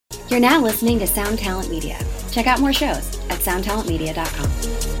You're now listening to Sound Talent Media. Check out more shows at soundtalentmedia.com.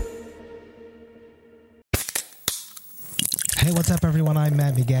 Hey, what's up, everyone? I'm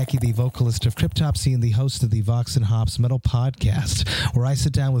Matt Migaki, the vocalist of Cryptopsy and the host of the Vox and Hops Metal Podcast, where I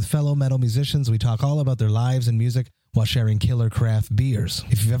sit down with fellow metal musicians. We talk all about their lives and music while sharing killer craft beers.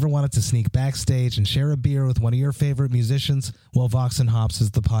 If you've ever wanted to sneak backstage and share a beer with one of your favorite musicians, well, Vox and Hops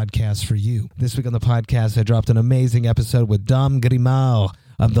is the podcast for you. This week on the podcast, I dropped an amazing episode with Dom Grimal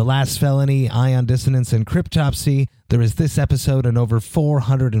of The Last Felony, Ion Dissonance, and Cryptopsy. There is this episode and over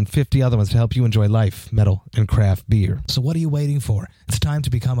 450 other ones to help you enjoy life, metal, and craft beer. So what are you waiting for? It's time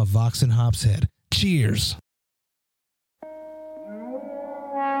to become a Vox and Hops head. Cheers!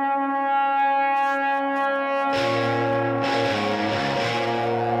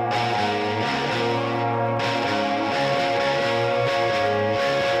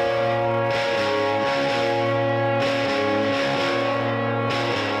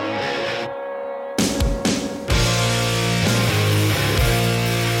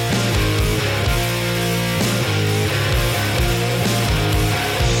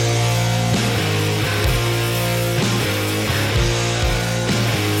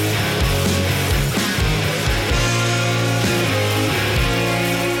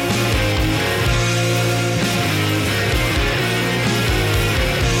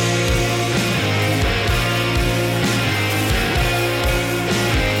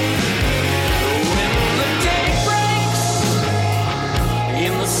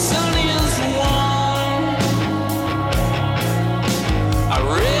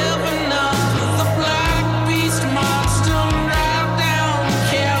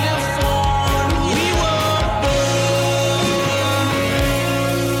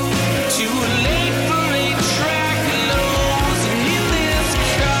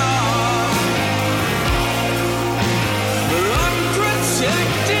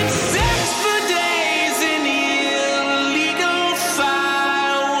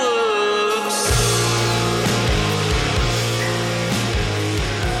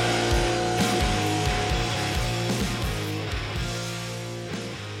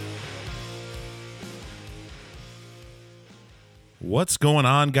 What's going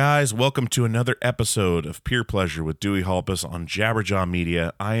on, guys? Welcome to another episode of Peer Pleasure with Dewey Halpus on Jabberjaw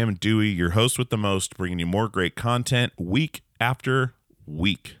Media. I am Dewey, your host with the most, bringing you more great content week after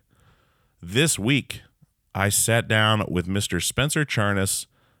week. This week, I sat down with Mr. Spencer Charnas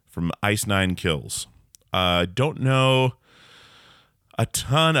from Ice Nine Kills. I don't know a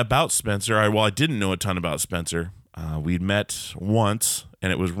ton about Spencer. I didn't know a ton about Spencer. We'd met once,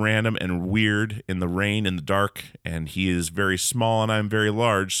 and it was random and weird in the rain, in the dark, and he is very small and I'm very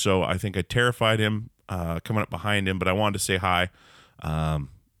large, so I think I terrified him coming up behind him, but I wanted to say hi,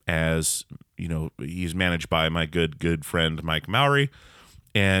 as, you know, he's managed by my good friend Mike Mowry,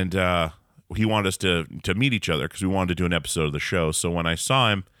 and he wanted us to meet each other because we wanted to do an episode of the show. So when I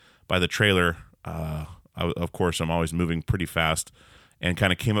saw him by the trailer, of course, I'm always moving pretty fast, and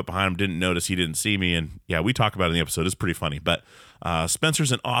kind of came up behind him, didn't notice he didn't see me, and yeah, we talk about it in the episode. It's pretty funny, but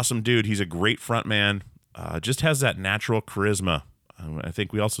Spencer's an awesome dude. He's a great front man, just has that natural charisma. I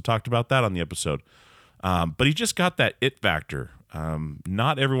think we also talked about that on the episode, but he just got that it factor.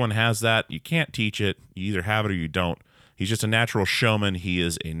 Not everyone has that. You can't teach it. You either have it or you don't. He's just a natural showman. He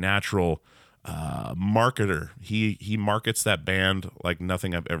is a natural marketer. He markets that band like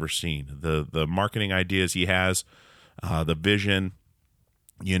nothing I've ever seen. The marketing ideas he has, the vision.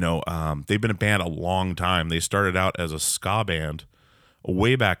 You know, they've been a band a long time. They started out as a ska band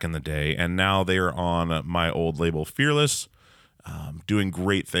way back in the day, and now they are on my old label Fearless, doing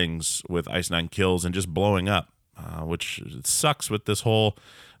great things with Ice Nine Kills and just blowing up, which sucks with this whole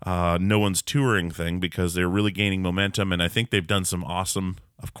no one's touring thing because they're really gaining momentum, and I think they've done some awesome,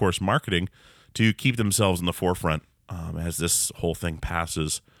 of course, marketing to keep themselves in the forefront as this whole thing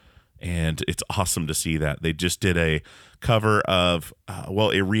passes. And it's awesome to see that. They just did a cover of, a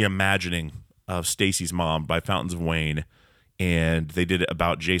reimagining of Stacy's Mom by Fountains of Wayne. And they did it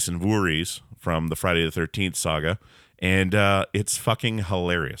about Jason Voorhees from the Friday the 13th saga. And it's fucking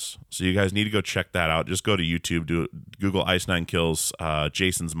hilarious. So you guys need to go check that out. Just go to YouTube, Google Ice Nine Kills,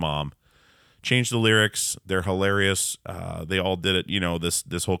 Jason's Mom. Change the lyrics. They're hilarious. They all did it, you know,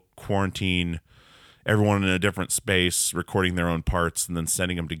 this whole quarantine, everyone in a different space, recording their own parts and then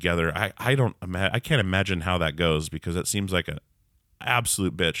sending them together. I can't imagine how that goes because it seems like an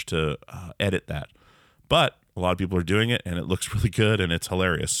absolute bitch to edit that. But a lot of people are doing it and it looks really good and it's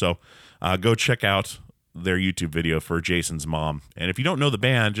hilarious. So go check out their YouTube video for Jason's Mom. And if you don't know the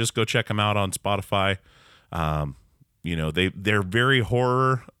band, just go check them out on Spotify. You know, they're very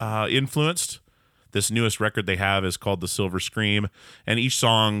horror influenced. This newest record they have is called The Silver Scream, and each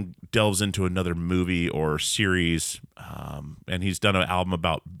song delves into another movie or series. And he's done an album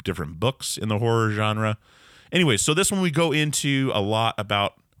about different books in the horror genre. Anyway, so this one we go into a lot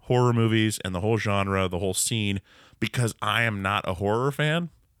about horror movies and the whole genre, the whole scene, because I am not a horror fan.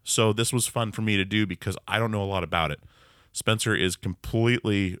 So this was fun for me to do because I don't know a lot about it. Spencer is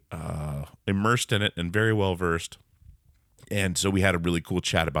completely immersed in it and very well versed. And so we had a really cool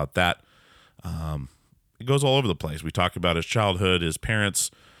chat about that. It goes all over the place. We talk about his childhood, his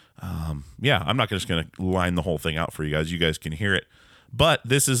parents. I'm not just going to line the whole thing out for you guys. You guys can hear it. But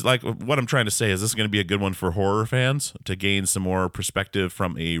this is like what I'm trying to say is this is going to be a good one for horror fans to gain some more perspective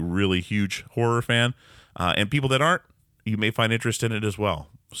from a really huge horror fan. And people that aren't, you may find interest in it as well.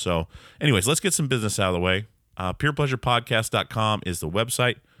 So anyways, let's get some business out of the way. PurePleasurePodcast.com is the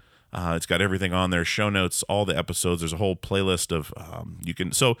website. It's got everything on there, show notes, all the episodes. There's a whole playlist of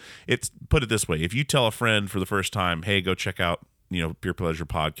so it's put it this way. If you tell a friend for the first time, hey, go check out, Pure Pleasure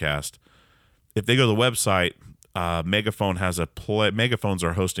Podcast. If they go to the website, Megaphone has Megaphone's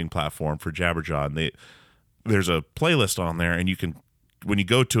our hosting platform for Jabberjaw, and there's a playlist on there, and you can, when you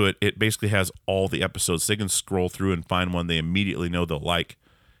go to it, it basically has all the episodes. They can scroll through and find one they immediately know they'll like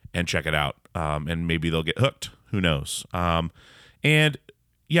and check it out, and maybe they'll get hooked. Who knows? And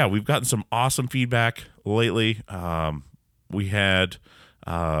yeah, we've gotten some awesome feedback lately. We had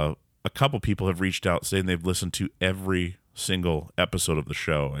a couple people have reached out saying they've listened to every single episode of the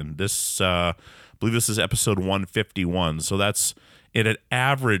show, and this I believe this is episode 151, so that's at an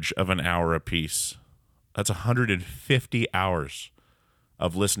average of an hour a piece. That's 150 hours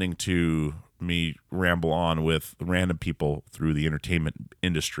of listening to me ramble on with random people through the entertainment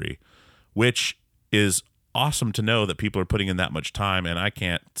industry, which is awesome to know that people are putting in that much time. And I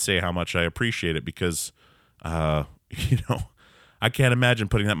can't say how much I appreciate it because I can't imagine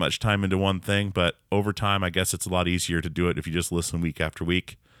putting that much time into one thing, but over time, I guess it's a lot easier to do it if you just listen week after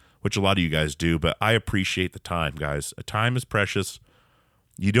week, which a lot of you guys do. But I appreciate the time, guys. Time is precious.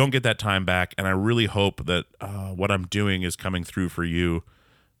 You don't get that time back. And I really hope that what I'm doing is coming through for you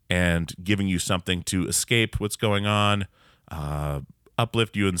and giving you something to escape what's going on,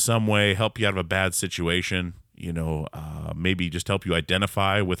 uplift you in some way, help you out of a bad situation, maybe just help you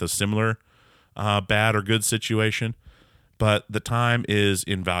identify with a similar bad or good situation. But the time is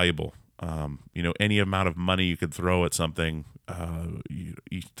invaluable. Any amount of money you could throw at something, you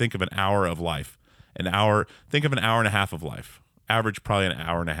think of an hour of life, think of an hour and a half of life, average probably an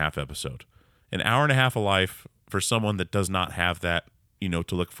hour and a half episode. An hour and a half of life for someone that does not have that,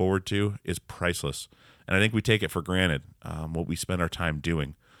 to look forward to is priceless. And I think we take it for granted, what we spend our time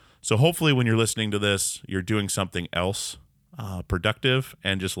doing. So hopefully when you're listening to this, you're doing something else productive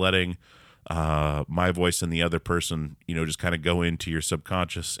and just letting my voice and the other person, just kind of go into your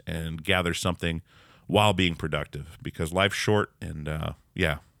subconscious and gather something while being productive, because life's short. And I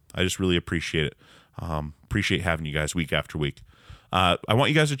just really appreciate it. Appreciate having you guys week after week. I want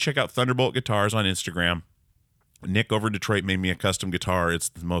you guys to check out Thunderbolt Guitars on Instagram. Nick over in Detroit made me a custom guitar. It's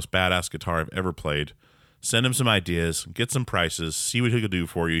the most badass guitar I've ever played. Send him some ideas, get some prices, see what he can do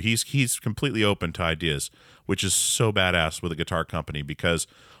for you. He's completely open to ideas, which is so badass with a guitar company, because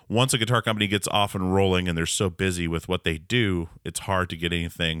once a guitar company gets off and rolling and they're so busy with what they do, it's hard to get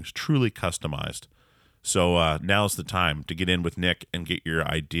anything truly customized. So now's the time to get in with Nick and get your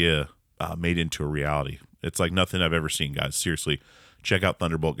idea made into a reality. It's like nothing I've ever seen, guys. Seriously, check out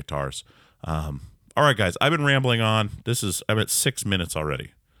Thunderbolt Guitars. All right, guys, I've been rambling on. I'm at 6 minutes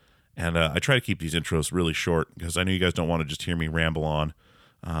already. And I try to keep these intros really short because I know you guys don't want to just hear me ramble on.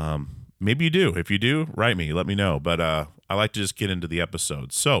 Maybe you do. If you do, write me. Let me know. But I like to just get into the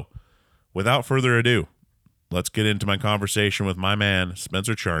episode. So without further ado, let's get into my conversation with my man,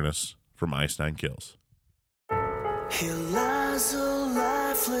 Spencer Charnas from Ice Nine Kills. Here lies a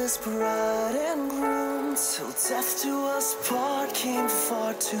lifeless bride and groom, till death do us part came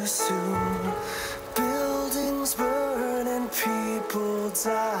far too soon. Buildings burn and people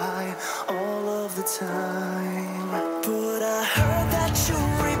die all of the time. But I heard that you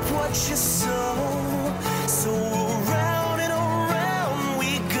reap what you sow, so around and around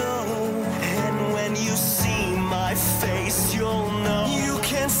we go. And when you see my face, you'll know you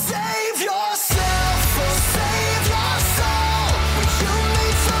can save yourself or save your soul. But you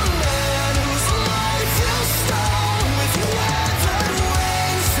meet the man whose life you stole, with weathered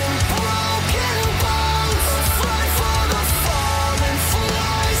wings and broken bones. Fly for the fallen,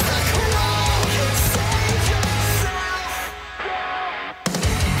 flies the crow. You can save yourself.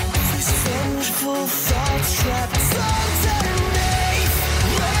 Send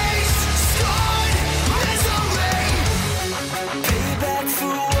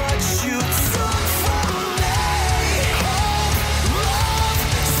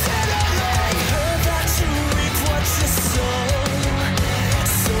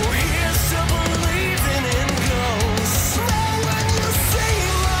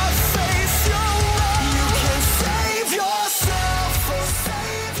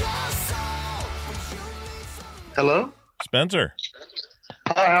Hello? Spencer.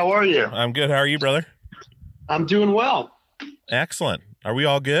 Hi, how are you? I'm good. How are you, brother? I'm doing well. Excellent. Are we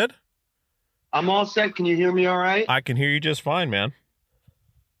all good? I'm all set. Can you hear me all right? I can hear you just fine, man.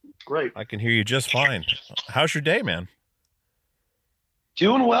 Great. I can hear you just fine. How's your day, man?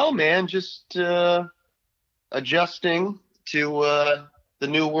 Doing well, man. Just adjusting to the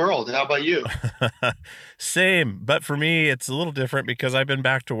new world. How about you? Same, but for me, it's a little different because I've been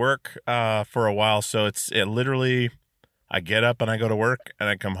back to work for a while. So it literally, I get up and I go to work and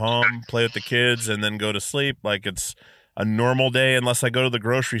I come home, play with the kids, and then go to sleep. Like it's a normal day, unless I go to the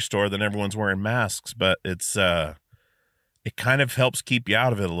grocery store, then everyone's wearing masks. But it's it kind of helps keep you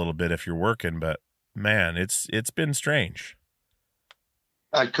out of it a little bit if you're working. But man, it's been strange.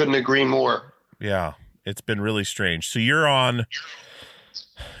 I couldn't agree more. Yeah, it's been really strange. So you're on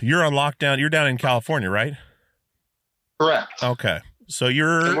lockdown. You're down in California, right? Correct. Okay. So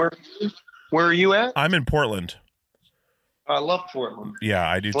you're where are you at? I'm in Portland. I love Portland. Yeah,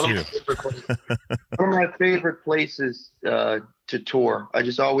 I do too. One of my favorite places to tour. I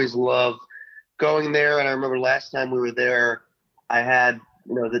just always love going there. And I remember last time we were there, I had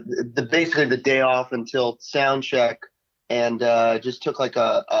the basically the day off until sound check, and just took like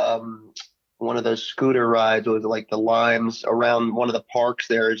a one of those scooter rides with like the limes around one of the parks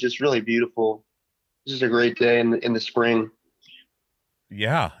there. It's just really beautiful. This is a great day in the spring.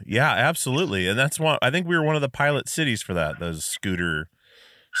 Yeah, absolutely. And that's one, I think we were one of the pilot cities for that, those scooter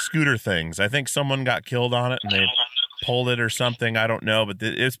things. I think someone got killed on it and they pulled it or something. I don't know, but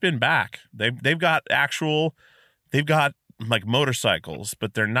it's been back. They've got like motorcycles,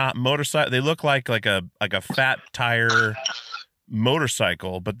 but they're not motorcycle. They look like a fat tire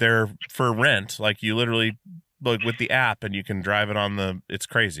motorcycle, but they're for rent. Like you literally look with the app and you can drive it it's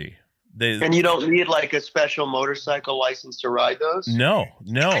crazy. And you don't need like a special motorcycle license to ride those? No.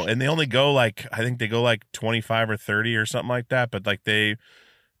 And they only go I think they go 25 or 30 or something like that. But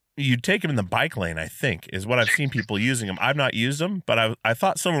you take them in the bike lane, I think, is what I've seen people using them. I've not used them, but I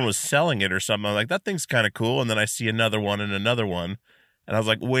thought someone was selling it or something. I'm like, that thing's kind of cool. And then I see another one and another one. And I was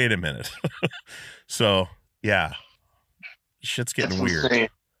like, wait a minute. So yeah, shit's getting That's weird. Insane.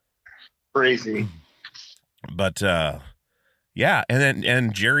 Crazy. But, yeah,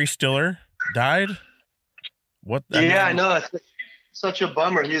 and Jerry Stiller died. I know. It's such a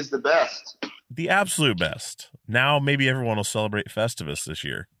bummer. He is the best. The absolute best. Now maybe everyone will celebrate Festivus this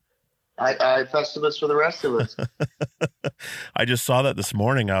year. I Festivus for the rest of us. I just saw that this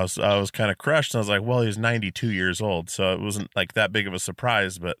morning. I was kind of crushed. And I was like, well, he's 92 years old, so it wasn't like that big of a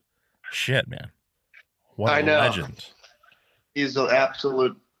surprise. But shit, man, what a legend! He's an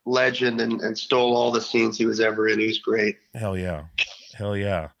absolute legend and stole all the scenes he was ever in. He was great. Hell yeah.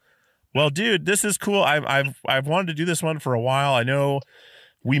 Well, dude, this is cool. I've wanted to do this one for a while. I know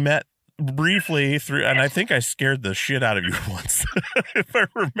we met briefly through, and I think I scared the shit out of you once, if I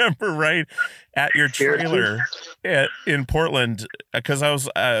remember right, at your trailer in Portland, because I was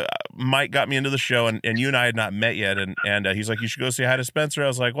Mike got me into the show, and you and I had not met yet, and he's like, you should go say hi to Spencer. I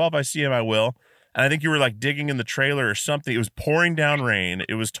was like, well, if I see him, I will. And I think you were like digging in the trailer or something. It was pouring down rain.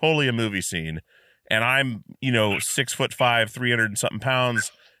 It was totally a movie scene. And I'm, 6'5", 300 and something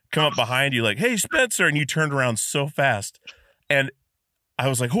pounds, come up behind you like, hey, Spencer. And you turned around so fast. And I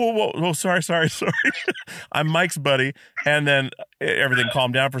was like, whoa, sorry. I'm Mike's buddy. And then everything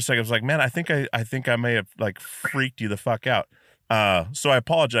calmed down for a second. I was like, man, I think I may have like freaked you the fuck out. So I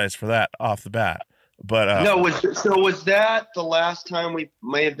apologize for that off the bat. But no, was that the last time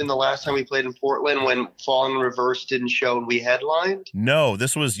may have been the last time we played in Portland when Falling in Reverse didn't show and we headlined? No,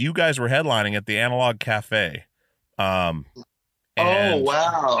 this was, you guys were headlining at the Analog Cafe. Oh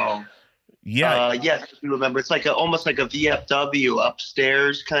wow. Yeah. Yes, I do remember. It's like almost like a VFW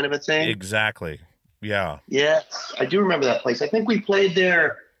upstairs kind of a thing. Exactly. Yeah. Yes, I do remember that place. I think we played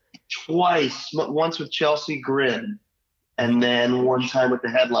there twice. Once with Chelsea Grin, and then one time with the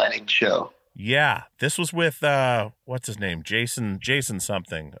headlining show. Yeah, this was with what's his name? Jason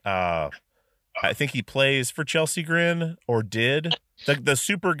something. I think he plays for Chelsea Grin, or did. The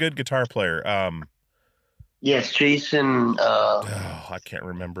super good guitar player. Yes, Jason. I can't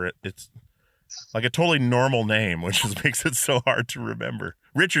remember it. It's like a totally normal name, which makes it so hard to remember.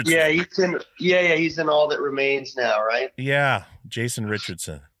 Richardson. Yeah, he's in All That Remains now, right? Yeah, Jason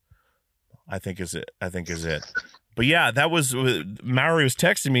Richardson, I think is it. But yeah, that was, Maury was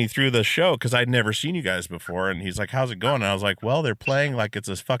texting me through the show because I'd never seen you guys before, and he's like, how's it going? And I was like, well, they're playing like it's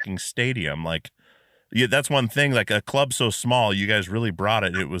a fucking stadium. Like, yeah, that's one thing, like a club so small, you guys really brought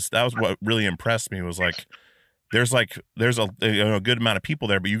it. That was what really impressed me, was like, there's a good amount of people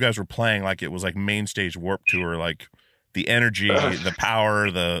there, but you guys were playing like it was like main stage Warped Tour, like the energy, the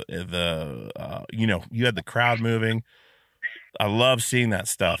power, the you had the crowd moving. I love seeing that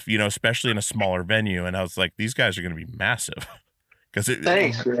stuff, especially in a smaller venue. And I was like, these guys are going to be massive because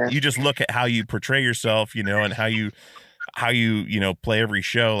you just look at how you portray yourself, and how you play every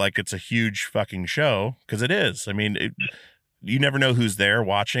show like it's a huge fucking show, because it is. I mean, you never know who's there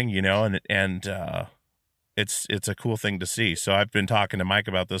watching, and it's a cool thing to see. So I've been talking to Mike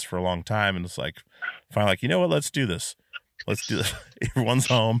about this for a long time, and it's like, finally, like, you know what? Let's do this. Let's do this. Everyone's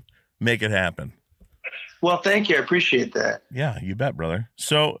home. Make it happen. Well, thank you. I appreciate that. Yeah, you bet, brother.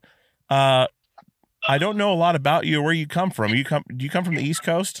 So, I don't know a lot about you or where you come from. Do you come from the East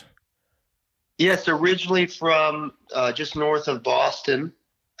Coast? Yes, originally from just north of Boston,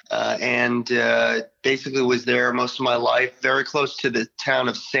 and basically was there most of my life, very close to the town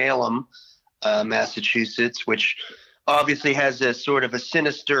of Salem, Massachusetts, which obviously has a sort of a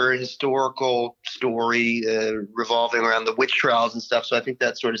sinister historical story revolving around the witch trials and stuff. So I think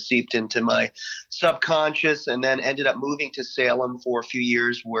that sort of seeped into my subconscious, and then ended up moving to Salem for a few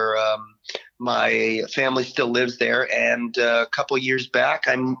years, where my family still lives there. And a couple of years back,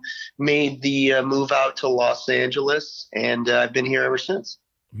 I made the move out to Los Angeles, and I've been here ever since.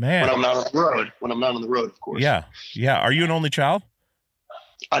 Man, when I'm not on the road. When I'm not on the road, of course. Yeah. Are you an only child?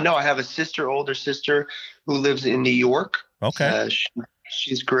 No, I have a older sister who lives in New York. Okay.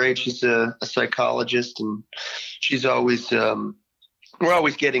 She's great. She's a psychologist, and she's always we're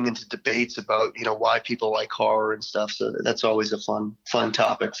always getting into debates about why people like horror and stuff. So that's always a fun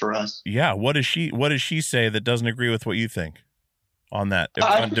topic for us. Yeah. What does she say that doesn't agree with what you think on that?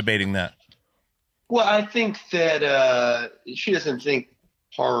 On debating that. Well, I think that she doesn't think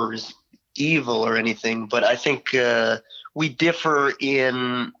horror is evil or anything, but I think we differ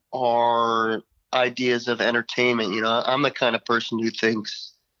in our ideas of entertainment. I'm the kind of person who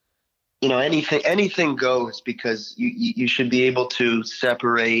thinks, anything goes, because you should be able to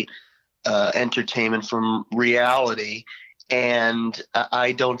separate entertainment from reality. And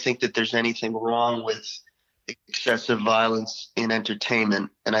I don't think that there's anything wrong with excessive violence in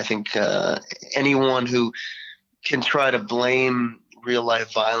entertainment. And I think anyone who can try to blame real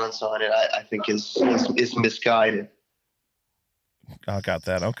life violence on it, I think is misguided. I got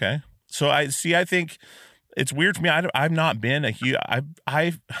that. Okay. So I think it's weird for me. I've not been a huge,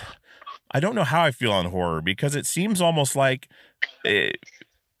 I don't know how I feel on horror, because it seems almost like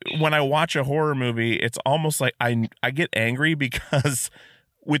when I watch a horror movie, it's almost like I get angry because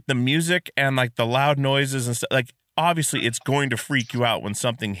with the music and like the loud noises and stuff, like obviously it's going to freak you out when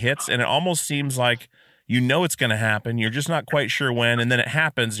something hits, and it almost seems like it's going to happen. You're just not quite sure when, and then it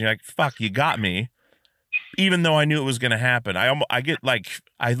happens, and you're like, fuck, you got me. Even though I knew it was going to happen. I get like,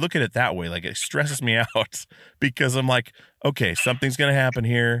 I look at it that way. Like, it stresses me out because I'm like, okay, something's going to happen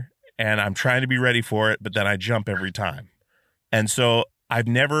here, and I'm trying to be ready for it, but then I jump every time. And so I've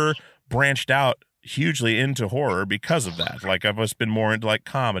never branched out hugely into horror because of that. Like, I've always been more into like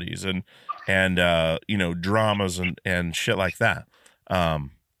comedies and dramas and shit like that.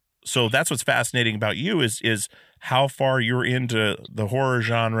 So that's what's fascinating about you is how far you're into the horror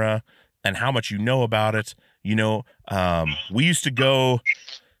genre and how much you know about it. We used to go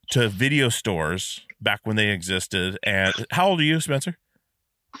to video stores back when they existed. And how old are you, Spencer?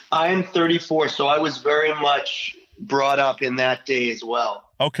 I am 34, so I was very much brought up in that day as well.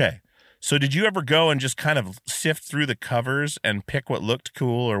 Okay. So did you ever go and just kind of sift through the covers and pick what looked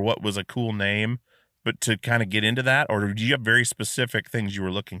cool or what was a cool name, but to kind of get into that? Or did you have very specific things you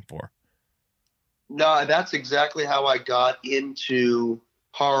were looking for? No, that's exactly how I got into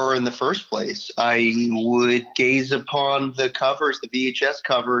horror in the first place. I would gaze upon the covers, the VHS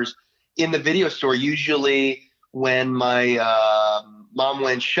covers in the video store. Usually when my mom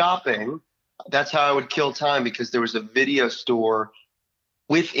went shopping, that's how I would kill time, because there was a video store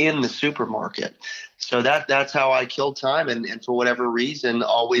within the supermarket. So that's how I killed time. And for whatever reason,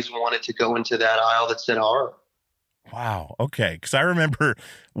 always wanted to go into that aisle that said horror. Wow. Okay. Because I remember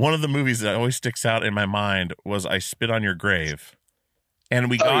one of the movies that always sticks out in my mind was I Spit on Your Grave. And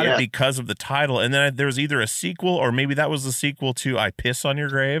we got it because of the title. And then there was either a sequel, or maybe that was the sequel to I Piss on Your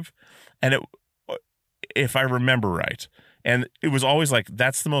Grave. And if I remember right. And it was always like,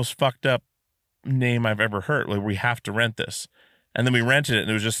 that's the most fucked up name I've ever heard. Like, we have to rent this. And then we rented it, and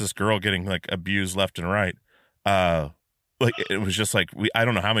it was just this girl getting like abused left and right. Like, it was just like, I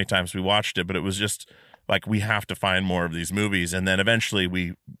don't know how many times we watched it, but it was just like, we have to find more of these movies. And then eventually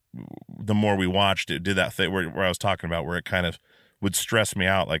the more we watched it, did that thing where I was talking about, where it kind of would stress me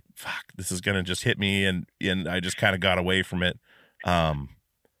out. Like, fuck, this is going to just hit me. And I just kind of got away from it.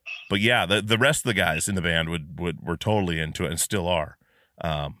 But yeah, the rest of the guys in the band were totally into it and still are.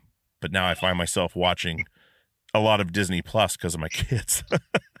 But now I find myself watching a lot of Disney Plus because of my kids.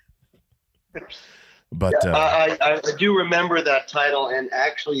 But I do remember that title, and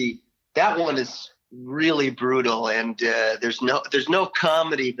actually that one is really brutal, and there's no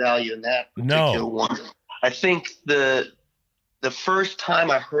comedy value in that particular one. I think the first time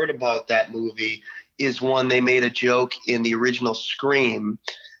I heard about that movie is when they made a joke in the original Scream,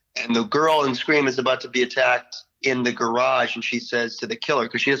 and the girl in Scream is about to be attacked in the garage, and she says to the killer,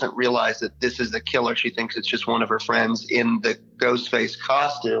 because she doesn't realize that this is the killer, she thinks it's just one of her friends in the Ghostface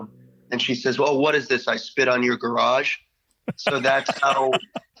costume, and she says, well, what is this? I spit on your garage. So that's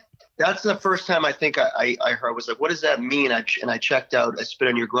the first time I think I heard. I was like, what does that mean? And I checked out, I spit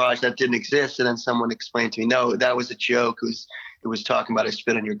on your garage. That didn't exist. And then someone explained to me, no, that was a joke. It was talking about I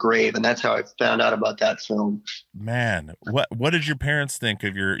spit on your grave. And that's how I found out about that film. Man, what did your parents think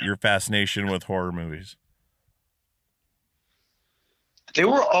of your fascination with horror movies? They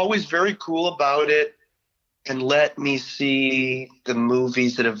were always very cool about it and let me see the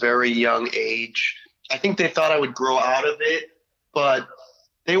movies at a very young age. I think they thought I would grow out of it, but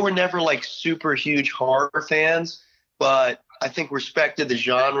they were never like super huge horror fans, but I think respected the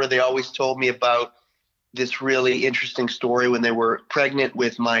genre. They always told me about this really interesting story when they were pregnant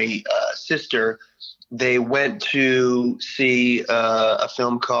with my sister. They went to see a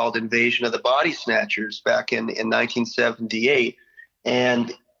film called Invasion of the Body Snatchers back in 1978.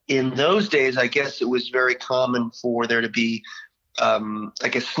 And in those days, I guess it was very common for there to be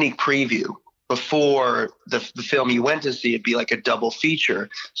like a sneak preview before the film you went to see. It'd be like a double feature.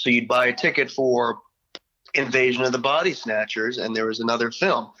 So you'd buy a ticket for Invasion of the Body Snatchers, and there was another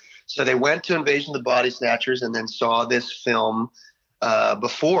film. So they went to Invasion of the Body Snatchers and then saw this film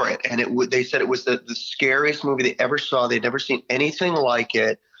before it. And they said it was the scariest movie they ever saw. They'd never seen anything like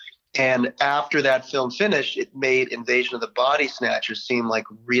it. And after that film finished, it made Invasion of the Body Snatchers seem like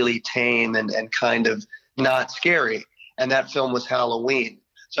really tame and kind of not scary. And that film was Halloween.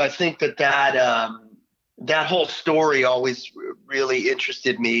 So I think that whole story always really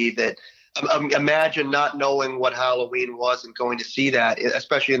interested me. That imagine not knowing what Halloween was and going to see that,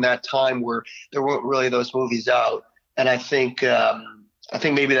 especially in that time where there weren't really those movies out. And I think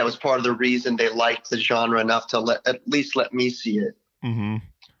maybe that was part of the reason they liked the genre enough to at least let me see it. Mm-hmm.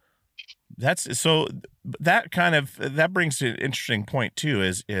 That brings to an interesting point too,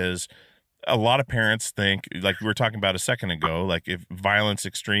 is a lot of parents think, like we were talking about a second ago, like if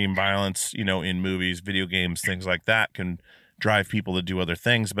extreme violence, in movies, video games, things like that can drive people to do other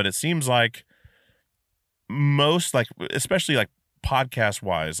things. But it seems like most, like, especially like podcast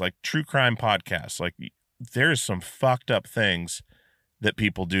wise, like true crime podcasts, like there's some fucked up things that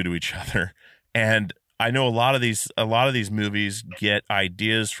people do to each other. And I know a lot of these movies get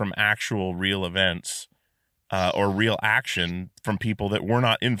ideas from actual real events or real action from people that were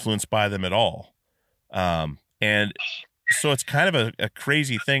not influenced by them at all. And so it's kind of a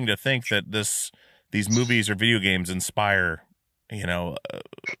crazy thing to think that these movies or video games inspire,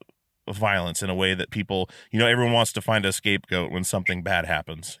 violence in a way that people, everyone wants to find a scapegoat when something bad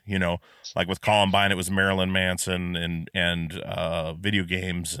happens, like with Columbine, it was Marilyn Manson and video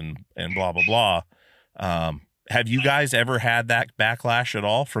games and blah, blah, blah. Have you guys ever had that backlash at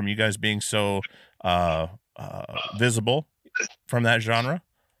all from you guys being so visible from that genre?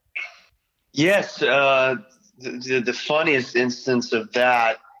 Yes. The funniest instance of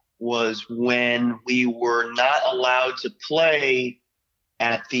that was when we were not allowed to play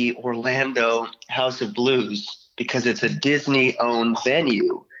at the Orlando House of Blues because it's a Disney-owned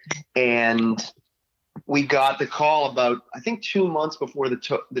venue. And we got the call about, I think, 2 months before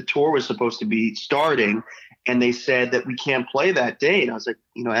the tour was supposed to be starting, and they said that we can't play that day. And I was like,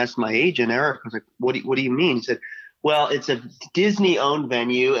 asked my agent, Eric, I was like, what do you mean? He said, well, it's a Disney-owned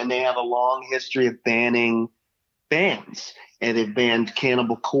venue, and they have a long history of banning bands. And they've banned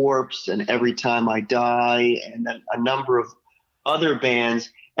Cannibal Corpse and Every Time I Die and a number of other bands.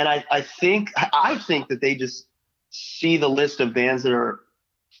 And I think that they just see the list of bands that are,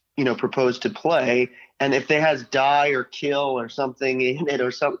 proposed to play. And if they has Die or Kill or something in it or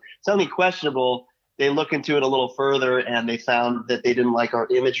something questionable, they look into it a little further and they found that they didn't like our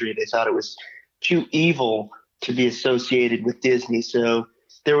imagery. They thought it was too evil to be associated with Disney. So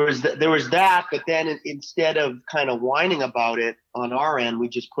there was that, but then instead of kind of whining about it on our end, we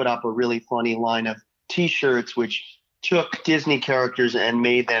just put up a really funny line of T-shirts, which took Disney characters and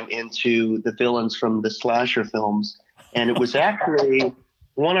made them into the villains from the slasher films. And it was actually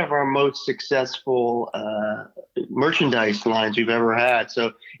one of our most successful merchandise lines we've ever had.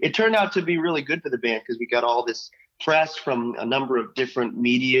 So it turned out to be really good for the band because we got all this press from a number of different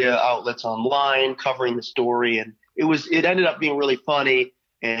media outlets online covering the story. And it ended up being really funny.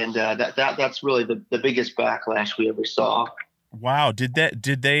 And that's really the biggest backlash we ever saw. Wow. Did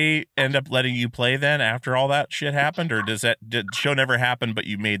they end up letting you play then after all that shit happened, or did the show never happen, but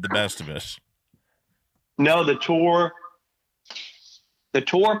you made the best of it? No, the tour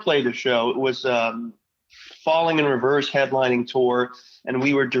played the show. It was Falling in Reverse headlining tour, and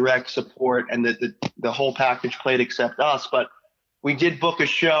we were direct support, and the whole package played except us. But we did book a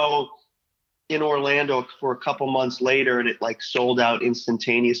show in Orlando for a couple months later, and it like sold out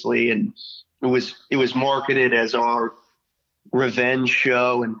instantaneously, and it was marketed as our revenge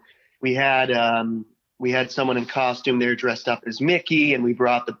show, and we had someone in costume there dressed up as Mickey, and we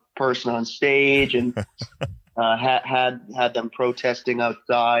brought the person on stage and had them protesting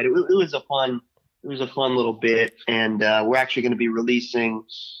outside. It was a fun little bit, and we're actually going to be releasing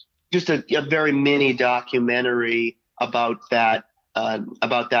just a very mini documentary about that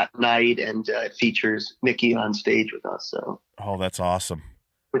night, and it features Mickey on stage with us. So, oh, that's awesome.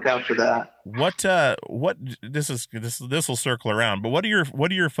 Look out for that. What this will circle around, but what do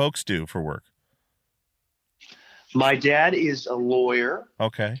your folks do for work? My dad is a lawyer.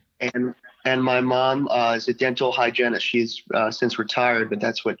 Okay. And my mom is a dental hygienist. She's since retired, but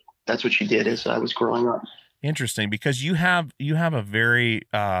that's what she did as I was growing up. Interesting, because you have a very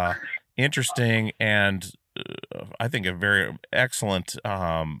interesting and I think a very excellent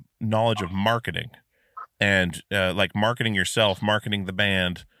knowledge of marketing. And like marketing yourself, marketing the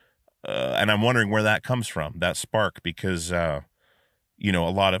band, and I'm wondering where that comes from, that spark, because a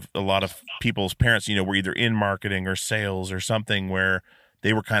lot of people's parents, were either in marketing or sales or something where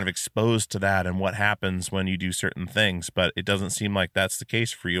they were kind of exposed to that and what happens when you do certain things. But it doesn't seem like that's the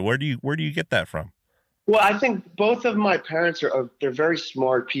case for you. Where do you get that from? Well, I think both of my parents they're very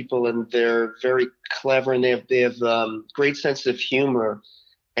smart people, and they're very clever, and they have great sense of humor.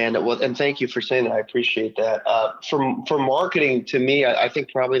 And thank you for saying that. I appreciate that. For marketing, to me, I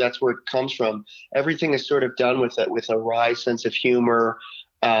think probably that's where it comes from. Everything is sort of done with a wry sense of humor,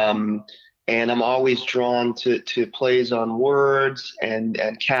 and I'm always drawn to plays on words and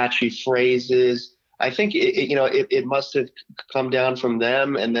catchy phrases. I think it must have come down from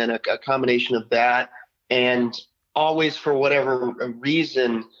them, and then a combination of that, and always, for whatever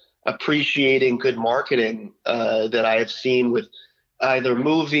reason, appreciating good marketing that I have seen with either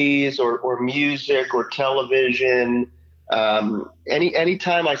movies or music or television.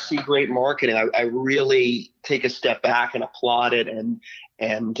 Anytime I see great marketing, I really take a step back and applaud it.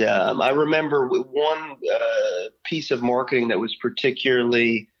 And I remember one piece of marketing that was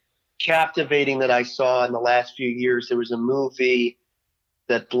particularly captivating that I saw in the last few years. There was a movie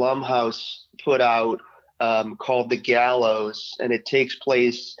that Blumhouse put out called The Gallows, and it takes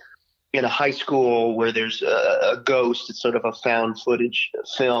place in a high school where there's a ghost. It's sort of a found footage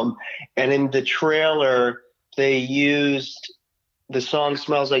film. And in the trailer, they used the song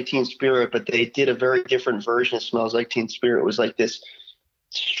Smells Like Teen Spirit, but they did a very different version of Smells Like Teen Spirit. It was like this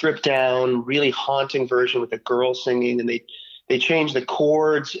stripped down, really haunting version with a girl singing, and they changed the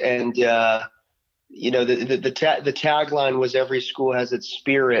chords, and the tagline was "Every school has its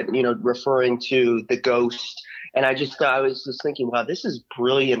spirit," referring to the ghost. And I was just thinking, wow, this is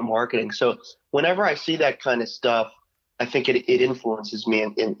brilliant marketing. So whenever I see that kind of stuff, I think it influences me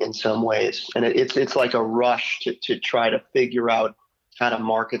in some ways. And it's like a rush to try to figure out how to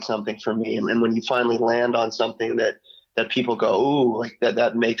market something for me. And when you finally land on something that people go, ooh, like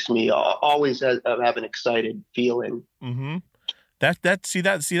that makes me always have an excited feeling. Mm-hmm.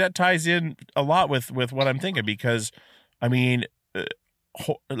 That ties in a lot with what I'm thinking, because I mean,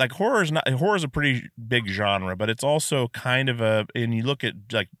 like horror is a pretty big genre, but it's also kind of and you look at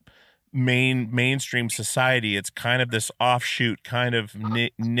like mainstream society, it's kind of this offshoot kind of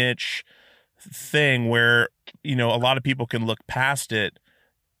niche thing where a lot of people can look past it.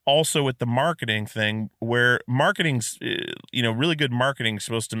 Also with the marketing thing, where marketing's really good marketing is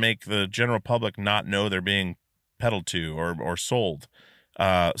supposed to make the general public not know they're being peddled to or sold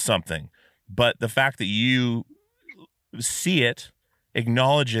something, but the fact that you see it,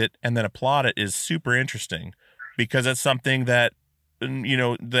 acknowledge it, and then applaud it is super interesting, because it's something that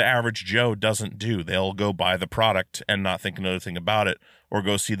the average Joe doesn't do. They'll go buy the product and not think another thing about it, or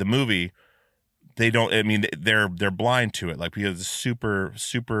go see the movie. They don't. I mean, they're blind to it. Like, because it's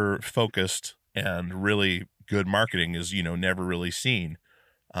super focused, and really good marketing is never really seen.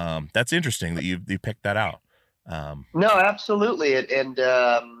 That's interesting that you picked that out. No, absolutely, and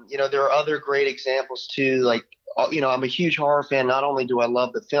there are other great examples too. Like, I'm a huge horror fan. Not only do I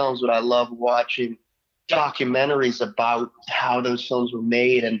love the films, but I love watching documentaries about how those films were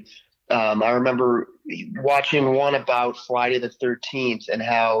made. And I remember watching one about Friday the 13th, and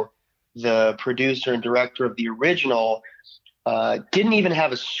how the producer and director of the original didn't even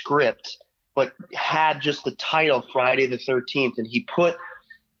have a script, but had just the title Friday the 13th. And he put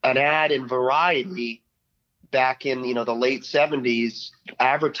an ad in Variety back in, the late 70s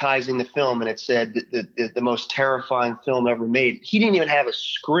advertising the film. And it said the most terrifying film ever made. He didn't even have a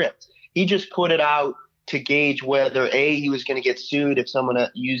script. He just put it out to gauge whether A, he was going to get sued if someone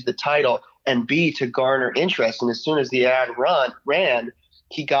used the title, and B, to garner interest. And as soon as the ad ran,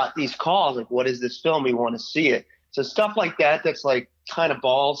 he got these calls like, what is this film? We want to see it. So stuff like that, that's like kind of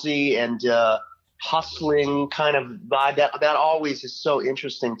ballsy and hustling kind of vibe, that always is so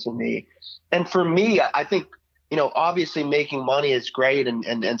interesting to me. And for me, I think, obviously making money is great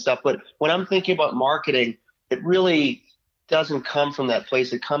and stuff, but when I'm thinking about marketing, it really doesn't come from that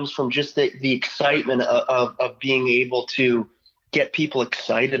place. It comes from just the excitement of being able to get people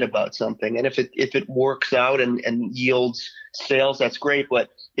excited about something. And if it works out and yields sales, that's great. But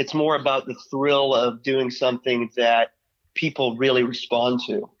it's more about the thrill of doing something that people really respond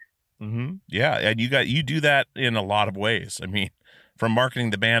to. Mm-hmm. Yeah. And you do that in a lot of ways. I mean, from marketing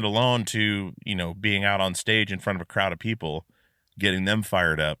the band alone to, being out on stage in front of a crowd of people, getting them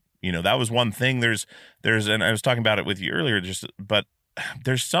fired up. That was one thing. There's, and I was talking about it with you earlier, but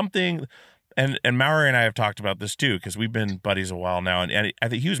there's something, and Maury and I have talked about this too, because we've been buddies a while now. And I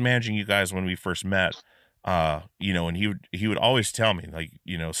think he was managing you guys when we first met, and he would always tell me, like,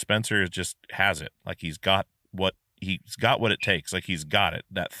 Spencer just has it. Like he's got what it takes. Like he's got it,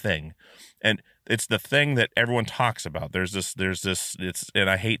 that thing. And it's the thing that everyone talks about. There's this, and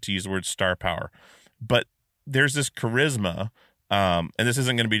I hate to use the word star power, but there's this charisma. And this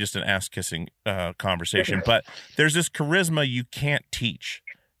isn't going to be just an ass kissing conversation, but there's this charisma you can't teach.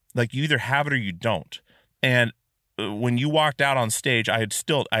 Like you either have it or you don't. And when you walked out on stage, I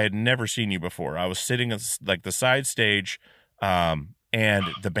had never seen you before. I was sitting at like the side stage, and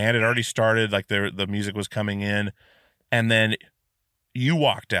the band had already started, like the music was coming in, and then you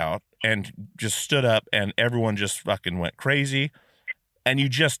walked out and just stood up and everyone just fucking went crazy, and you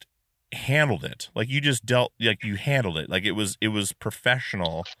just handled it. Like you just you handled it. Like it was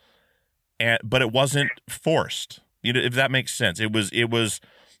professional, but it wasn't forced. If that makes sense. It was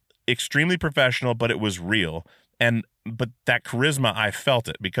extremely professional, but it was real. But that charisma, I felt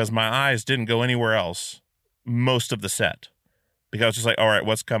it because my eyes didn't go anywhere else most of the set, because I was just like, all right,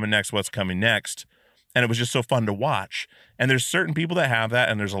 what's coming next? What's coming next? And it was just so fun to watch. And there's certain people that have that,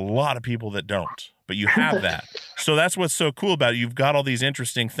 and there's a lot of people that don't. But you have that. So that's what's so cool about it. You've got all these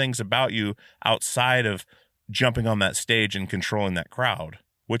interesting things about you outside of jumping on that stage and controlling that crowd,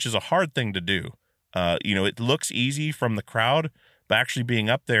 which is a hard thing to do. It looks easy from the crowd, but actually being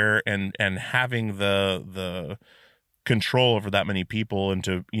up there and having the control over that many people, and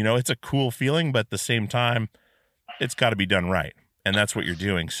to, it's a cool feeling, but at the same time, it's got to be done right. And that's what you're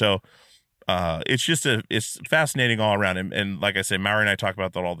doing. So it's fascinating all around. And like I say, Maury and I talk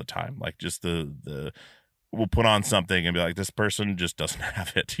about that all the time. Like just we'll put on something and be like, this person just doesn't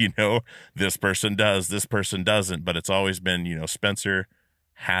have it. This person does, this person doesn't, but it's always been, Spencer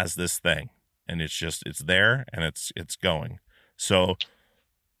has this thing, and it's there and it's going. So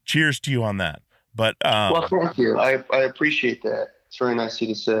cheers to you on that. But, well, thank you. I appreciate that. It's very nice of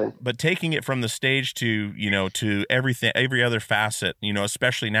you to say. But taking it from the stage to, to everything, every other facet,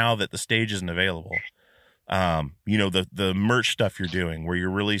 especially now that the stage isn't available, the merch stuff you're doing, where you're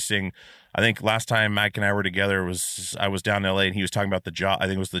releasing. I think last time Mike and I were together I was down in LA, and he was talking about I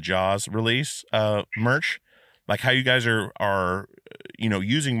think it was the Jaws release, merch, like how you guys are,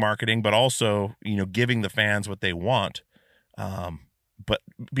 using marketing, but also, giving the fans what they want. But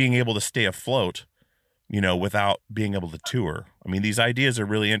being able to stay afloat, without being able to tour. I mean, these ideas are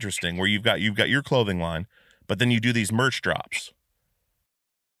really interesting, where you've got your clothing line, but then you do these merch drops.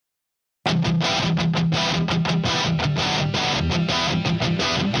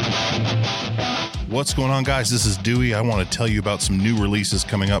 What's going on, guys? This is Dewey. I want to tell you about some new releases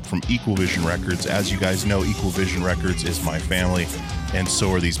coming up from Equal Vision Records. As you guys know, Equal Vision Records is my family, and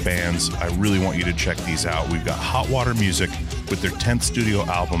so are these bands. I really want you to check these out. We've got Hot Water Music with their 10th studio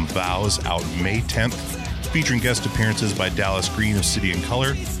album, Vows, out May 10th, featuring guest appearances by Dallas Green of City and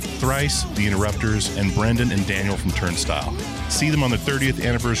Color, Thrice, The Interrupters, and Brendan and Daniel from Turnstile. See them on their 30th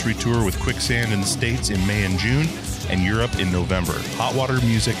anniversary tour with Quicksand in the States in May and June, and Europe in November.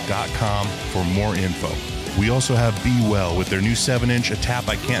 hotwatermusic.com for more info. We also have Be Well with their new 7-inch A Tap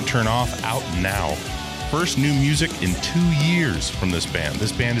I Can't Turn Off, out now. First new music in 2 years from this band.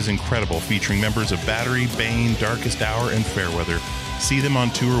 This band is incredible, featuring members of Battery, Bane, Darkest Hour, and Fairweather. See them on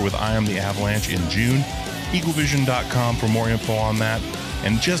tour with I Am the Avalanche in June. Equalvision.com for more info on that.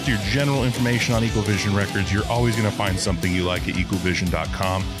 And just your general information on Equal Vision Records, you're always going to find something you like at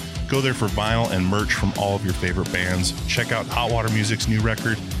equalvision.com. Go there for vinyl and merch from all of your favorite bands. Check out Hot Water Music's new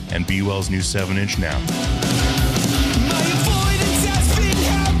record and Be Well's new 7-inch now.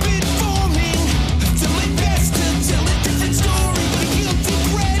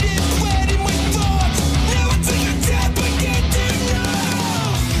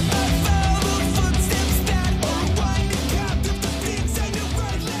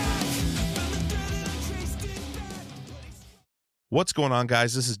 What's going on,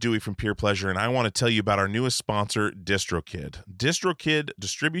 guys? This is Dewey from Peer Pleasure, and I want to tell you about our newest sponsor, DistroKid. DistroKid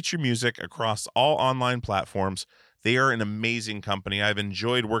distributes your music across all online platforms. They are an amazing company. I've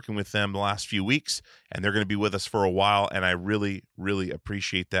enjoyed working with them the last few weeks, and they're going to be with us for a while, and I really, really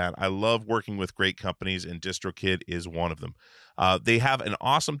appreciate that. I love working with great companies, and DistroKid is one of them. They have an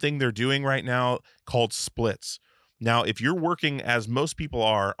awesome thing they're doing right now called splits. Now, if you're working, as most people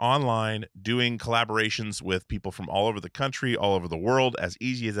are, online, doing collaborations with people from all over the country, all over the world, as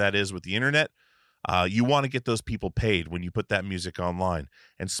easy as that is with the internet, you want to get those people paid when you put that music online.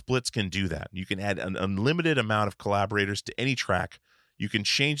 And splits can do that. You can add an unlimited amount of collaborators to any track. You can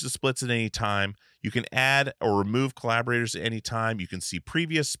change the splits at any time. You can add or remove collaborators at any time. You can see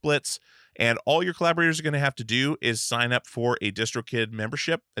previous splits. And all your collaborators are going to have to do is sign up for a DistroKid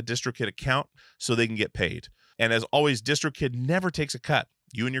membership, a DistroKid account, so they can get paid. And as always, DistroKid never takes a cut.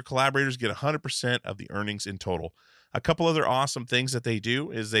 You and your collaborators get 100% of the earnings in total. A couple other awesome things that they do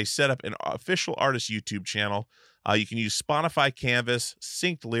is they set up an official artist YouTube channel. You can use Spotify Canvas,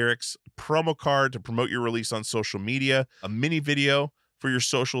 synced lyrics, promo card to promote your release on social media, a mini video for your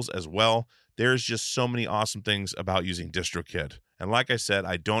socials as well. There's just so many awesome things about using DistroKid. And like I said,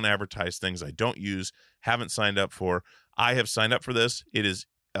 I don't advertise things I don't use, haven't signed up for. I have signed up for this. It is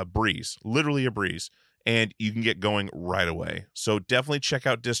a breeze, literally a breeze. And you can get going right away. So definitely check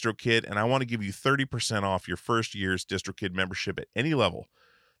out DistroKid, and I want to give you 30% off your first year's DistroKid membership at any level.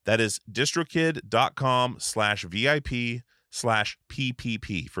 That is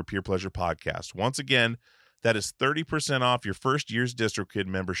distrokid.com/VIP/PPP for Peer Pleasure Podcast. Once again, that is 30% off your first year's DistroKid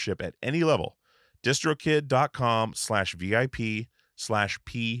membership at any level.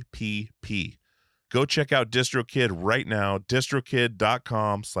 distrokid.com/VIP/PPP. Go check out DistroKid right now.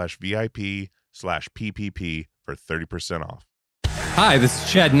 distrokid.com/VIP/PPP for 30% off. Hi, this is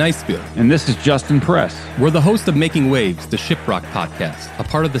Chad Nicefield. And this is Justin Press. We're the host of Making Waves, the Shiprock podcast, a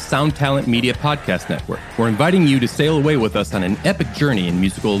part of the Sound Talent Media Podcast Network. We're inviting you to sail away with us on an epic journey in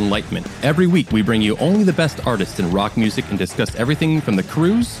musical enlightenment. Every week, we bring you only the best artists in rock music and discuss everything from the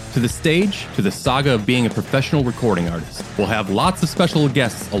cruise, to the stage, to the saga of being a professional recording artist. We'll have lots of special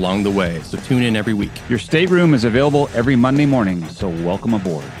guests along the way, so tune in every week. Your stateroom is available every Monday morning, so welcome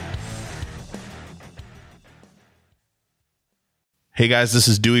aboard. Hey guys, this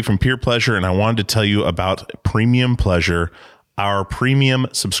is Dewey from Peer Pleasure, and I wanted to tell you about Premium Pleasure, our premium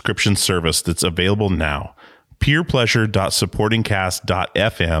subscription service that's available now.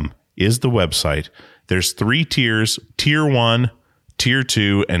 peerpleasure.supportingcast.fm is the website. There's 3 tiers, Tier 1, Tier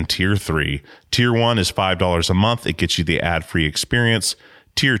 2, and Tier 3. Tier 1 is $5 a month. It gets you the ad-free experience.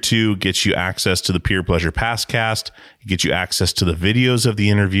 Tier 2 gets you access to the Peer Pleasure Passcast. It gets you access to the videos of the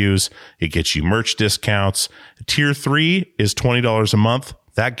interviews. It gets you merch discounts. Tier 3 is $20 a month.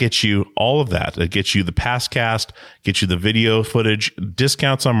 That gets you all of that. It gets you the Passcast, gets you the video footage,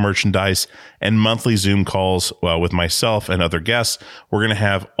 discounts on merchandise, and monthly Zoom calls with myself and other guests. We're going to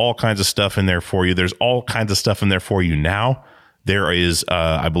have all kinds of stuff in there for you. There's all kinds of stuff in there for you now. There is,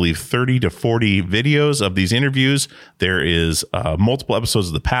 I believe, 30 to 40 videos of these interviews. There is multiple episodes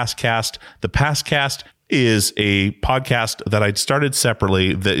of the Passcast. The Passcast is a podcast that I started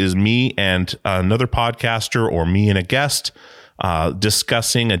separately that is me and another podcaster or me and a guest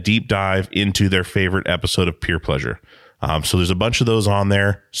discussing a deep dive into their favorite episode of Peer Pleasure. So there's a bunch of those on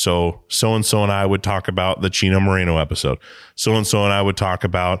there. So-and-so and I would talk about the Chino Moreno episode. So-and-so and I would talk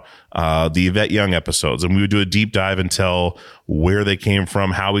about the Yvette Young episodes. And we would do a deep dive and tell where they came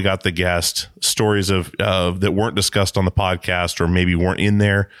from, how we got the guest, stories of that weren't discussed on the podcast or maybe weren't in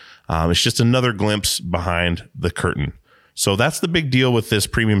there. It's just another glimpse behind the curtain. So that's the big deal with this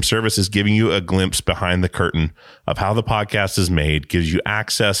premium service, is giving you a glimpse behind the curtain of how the podcast is made, gives you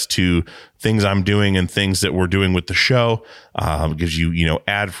access to things I'm doing and things that we're doing with the show, gives you,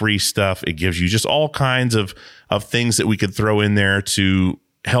 ad-free stuff. It gives you just all kinds of things that we could throw in there to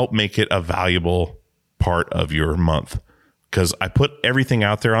help make it a valuable part of your month. Because I put everything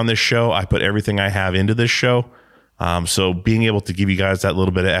out there on this show. I put everything I have into this show. So being able to give you guys that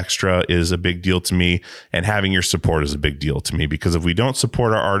little bit of extra is a big deal to me, and having your support is a big deal to me, because if we don't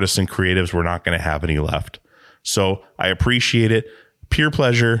support our artists and creatives, we're not going to have any left. So I appreciate it.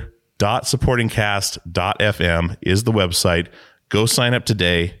 Peerpleasure.supportingcast.fm is the website. Go sign up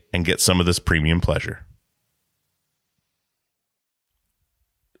today and get some of this premium pleasure.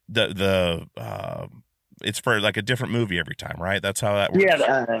 It's for like a different movie every time, right? That's how that works.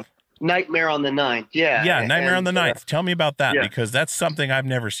 Yeah, Nightmare on the Ninth. Yeah. Yeah, Nightmare on the Ninth. Tell me about that, because that's something I've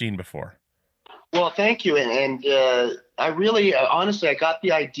never seen before. Well, thank you. And I really, honestly, I got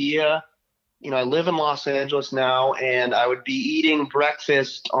the idea. I live in Los Angeles now, and I would be eating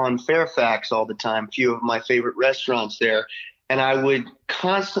breakfast on Fairfax all the time, a few of my favorite restaurants there. And I would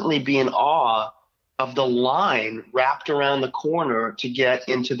constantly be in awe of the line wrapped around the corner to get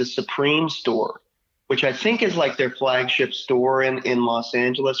into the Supreme store, which I think is like their flagship store in Los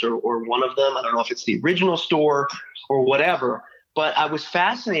Angeles, or one of them. I don't know if it's the original store or whatever. But I was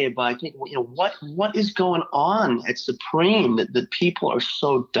fascinated by thinking, what is going on at Supreme that people are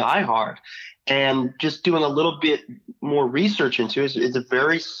so diehard. And just doing a little bit more research into it is a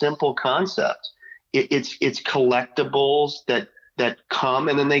very simple concept. It's collectibles that come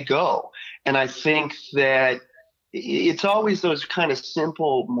and then they go. And I think that it's always those kind of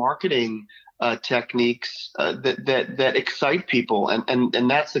simple marketing techniques that excite people.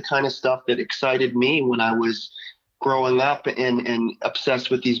 And that's the kind of stuff that excited me when I was growing up and obsessed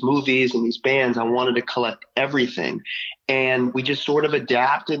with these movies and these bands. I wanted to collect everything. And we just sort of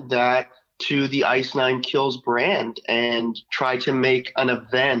adapted that to the Ice Nine Kills brand and tried to make an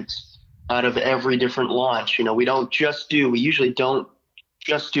event out of every different launch. We usually don't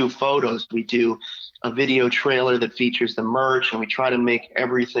just do photos. We do a video trailer that features the merch, and we try to make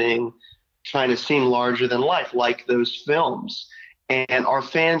everything kind of seem larger than life, like those films. And our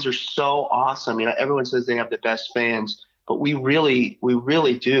fans are so awesome. Everyone says they have the best fans, but we really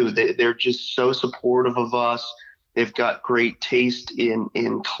do. They're just so supportive of us. They've got great taste in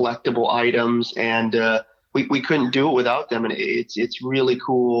collectible items, and we couldn't do it without them. And it's really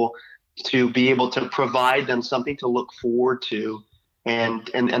cool to be able to provide them something to look forward to. And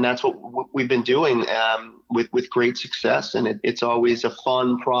that's what we've been doing with great success. And it's always a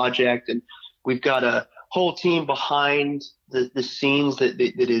fun project. And we've got a whole team behind the scenes that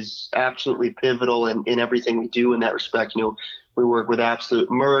is absolutely pivotal in everything we do in that respect. We work with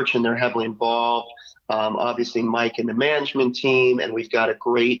Absolute Merch, and they're heavily involved. Obviously Mike and the management team, and we've got a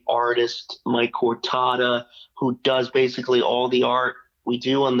great artist, Mike Cortada, who does basically all the art we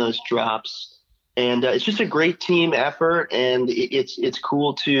do on those drops. And it's just a great team effort, and it's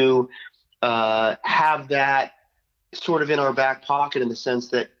cool to have that sort of in our back pocket, in the sense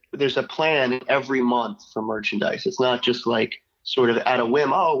that there's a plan every month for merchandise. It's not just like sort of at a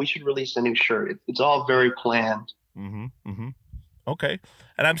whim, we should release a new shirt. It's all very planned. Mm-hmm. Mm-hmm. Okay.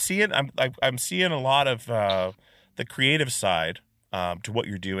 And I'm seeing a lot of the creative side to what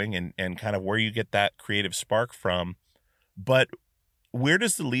you're doing, and kind of where you get that creative spark from. But where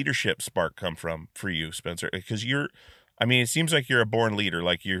does the leadership spark come from for you, Spencer? Because it seems like you're a born leader.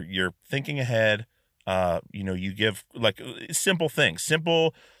 Like you're thinking ahead. You give like simple things,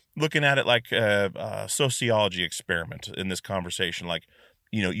 looking at it like a sociology experiment in this conversation. Like,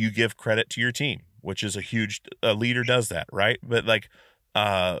 you give credit to your team, which is a leader does that, right? But like,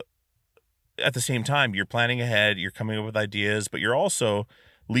 at the same time, you're planning ahead, you're coming up with ideas, but you're also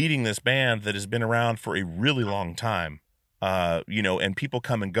leading this band that has been around for a really long time. And people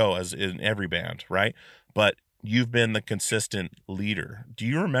come and go, as in every band, right? But you've been the consistent leader. Do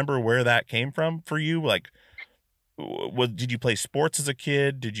you remember where that came from for you? Like, did you play sports as a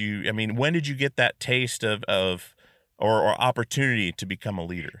kid? When did you get that taste or opportunity to become a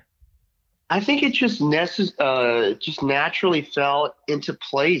leader? I think it just naturally fell into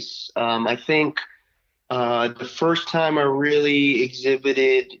place. I think the first time I really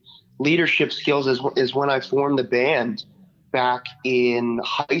exhibited leadership skills is when I formed the band back in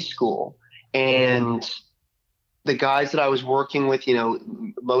high school. And the guys that I was working with,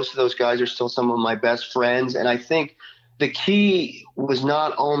 most of those guys are still some of my best friends. And I think the key was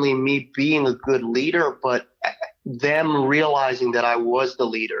not only me being a good leader, but them realizing that I was the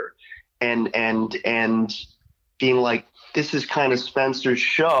leader and being like, this is kind of Spencer's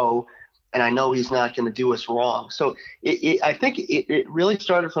show, and I know he's not going to do us wrong. So I think it really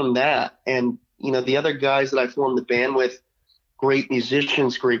started from that. And, the other guys that I formed the band with, great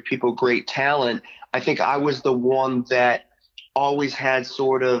musicians, great people, great talent. I think I was the one that always had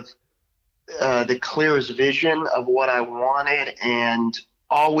sort of the clearest vision of what I wanted, and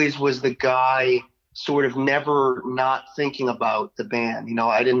always was the guy sort of never not thinking about the band.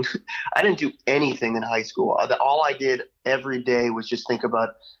 I didn't do anything in high school. All I did every day was just think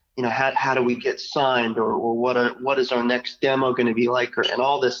about, how do we get signed, or what is our next demo going to be like, and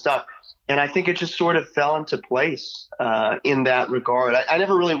all this stuff. And I think it just sort of fell into place in that regard. I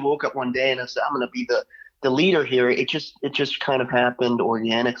never really woke up one day and I said, I'm going to be the leader here. It just kind of happened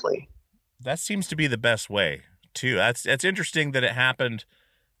organically. That seems to be the best way too. That's interesting that it happened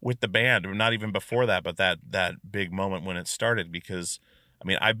with the band, or not even before that, but that big moment when it started, because I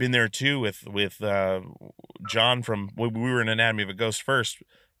mean, I've been there too with John from, we were in Anatomy of a Ghost first,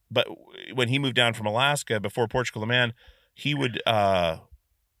 but when he moved down from Alaska before Portugal the Man, he would,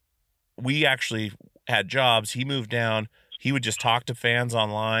 we actually had jobs. He moved down. He would just talk to fans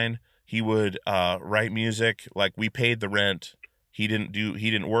online. He would write music. Like, we paid the rent. He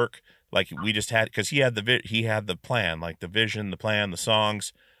didn't work. Like, we just had, because he had the plan, like the vision, the plan, the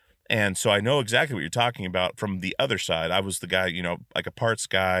songs. And so I know exactly what you're talking about from the other side. I was the guy, like a parts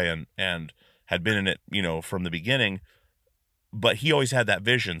guy, and had been in it, from the beginning, but he always had that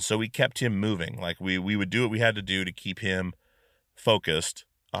vision. So we kept him moving. Like, we would do what we had to do to keep him focused,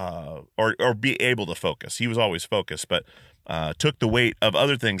 or be able to focus. He was always focused, but took the weight of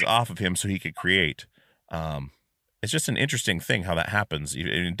other things off of him so he could create. It's just an interesting thing how that happens.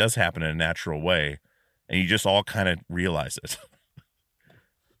 It does happen in a natural way, and you just all kind of realize it.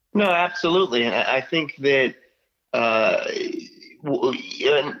 No, absolutely. And I think that an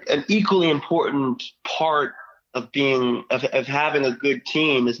equally important part of having a good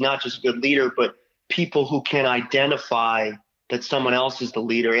team is not just a good leader, but people who can identify that someone else is the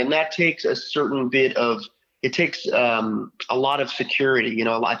leader. And that takes a certain bit of, it takes a lot of security.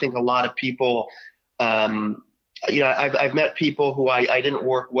 I think a lot of people, I've met people who I didn't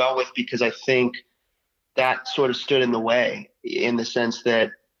work well with because I think that sort of stood in the way, in the sense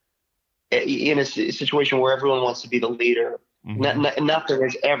that in a situation where everyone wants to be the leader, nothing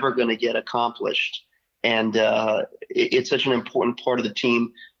is ever going to get accomplished. And it's such an important part of the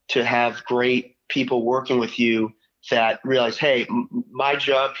team to have great people working with you that realize, hey, my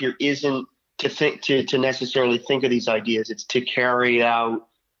job here isn't to necessarily think of these ideas. It's to carry out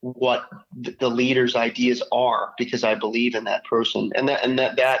what the leader's ideas are, because I believe in that person. And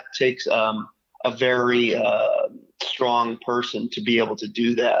that takes a very strong person to be able to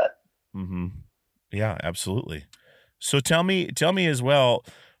do that. Mm-hmm. Yeah, absolutely. So tell me as well,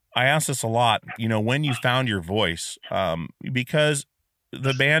 I ask this a lot, when you found your voice, because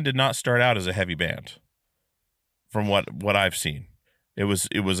the band did not start out as a heavy band from what I've seen. It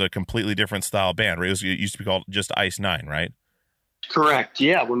was a completely different style band, right? It used to be called just Ice Nine, right? Correct.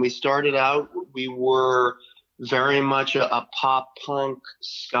 Yeah. When we started out, we were very much a pop punk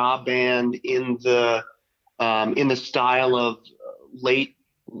ska band in the style of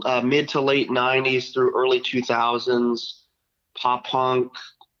mid to late 90s through early 2000s pop punk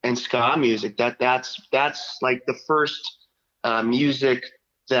and ska music. That's like the first music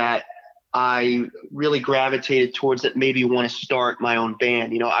that I really gravitated towards, that made me want to start my own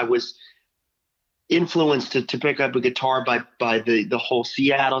band. I was influenced to pick up a guitar by the whole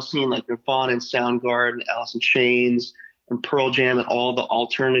Seattle scene, like Nirvana and Soundgarden, Alice in Chains, and Pearl Jam, and all the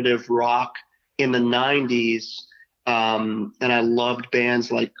alternative rock in the 90s. And I loved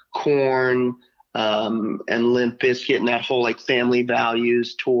bands like Korn, and Limp Bizkit, and that whole like Family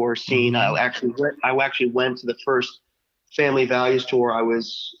Values tour scene. I actually went to the first Family Values tour. I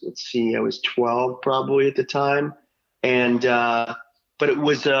was 12 probably at the time. And, but it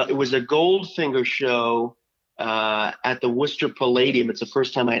was a Goldfinger show, at the Worcester Palladium. It's the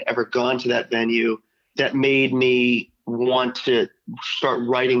first time I'd ever gone to that venue, that made me want to start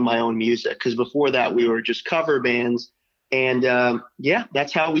writing my own music. Cause before that we were just cover bands. And,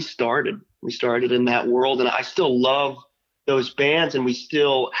 that's how we started. We started in that world, and I still love those bands, and we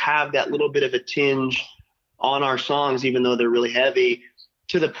still have that little bit of a tinge on our songs, even though they're really heavy,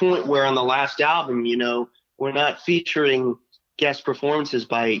 to the point where on the last album, we're not featuring guest performances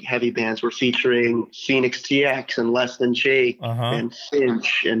by heavy bands. We're featuring Phoenix TX and Less Than Jake and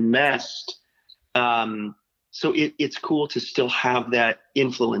Finch and Mest. So it's cool to still have that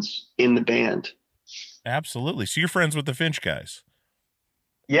influence in the band. Absolutely. So you're friends with the Finch guys?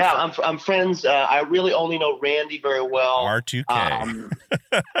 Yeah, I'm friends. I really only know Randy very well. R2K.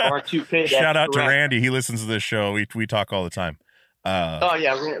 R2K. Shout out to Randy. He listens to this show. We talk all the time.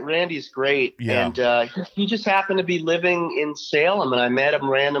 Randy's great. Yeah. And he just happened to be living in Salem, and I met him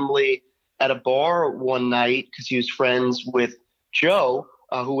randomly at a bar one night because he was friends with Joe,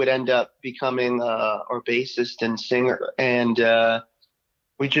 who would end up becoming our bassist and singer. And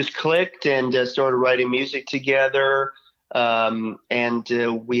we just clicked and started writing music together. And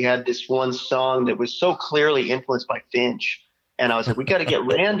we had this one song that was so clearly influenced by Finch. And I was like, we got to get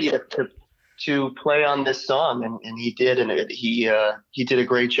Randy to play on this song. And he did. And he did a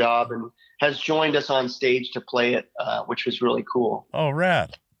great job and has joined us on stage to play it, which was really cool. Oh,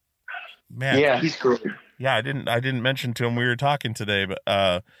 rad. Man. Yeah, he's great. Yeah, I didn't mention to him we were talking today,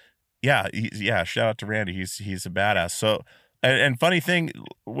 but Yeah, shout out to Randy. He's a badass. So, and funny thing,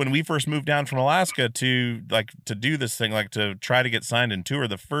 when we first moved down from Alaska to do this thing, like to try to get signed and tour,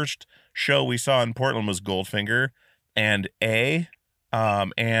 the first show we saw in Portland was Goldfinger and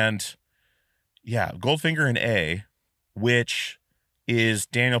Goldfinger and A, which is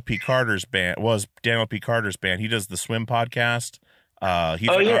Daniel P. Carter's band. He does the Swim podcast. He's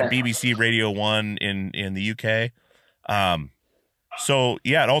on BBC Radio 1 in the UK. So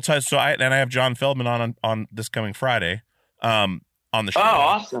yeah, it all ties. So I have John Feldman on this coming Friday, on the show. Oh,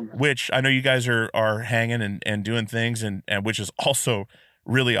 awesome! Which I know you guys are hanging and doing things, and which is also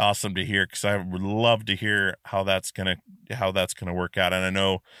really awesome to hear, because I would love to hear how that's gonna work out. And I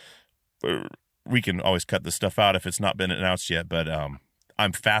know we can always cut this stuff out if it's not been announced yet, but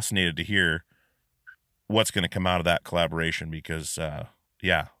I'm fascinated to hear what's going to come out of that collaboration, because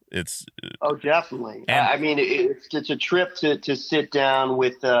it's definitely. I mean, it's a trip to sit down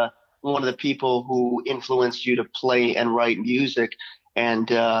with one of the people who influenced you to play and write music, and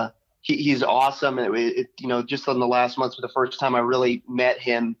he's awesome. Just in the last months was the first time I really met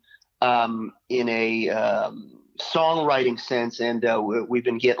him in a songwriting sense, and we've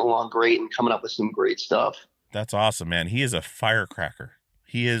been getting along great and coming up with some great stuff. That's awesome, man. He is a firecracker.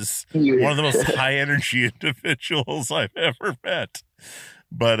 He is one of the most high energy individuals I've ever met.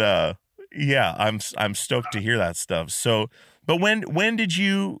 But I'm stoked to hear that stuff. So, but when did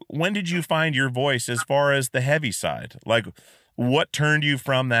you find your voice as far as the heavy side? Like, what turned you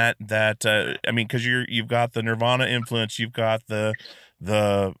from that? I mean, because you've got the Nirvana influence, you've got the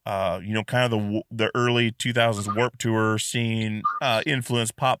kind of the early 2000s Warped Tour scene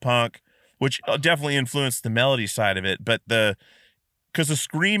influence, pop punk, which definitely influenced the melody side of it. But because the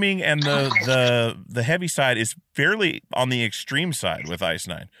screaming and the heavy side is fairly on the extreme side with Ice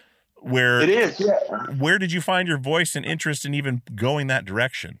Nine, where it is. Yeah. Where did you find your voice and interest in even going that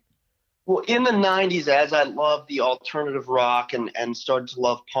direction? Well, in the 90s, as I loved the alternative rock and started to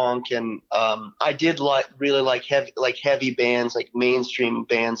love punk, and I did really like heavy bands, like mainstream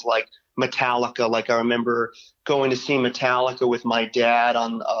bands like Metallica. Like, I remember going to see Metallica with my dad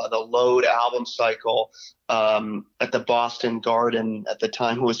on the Load album cycle at the Boston Garden at the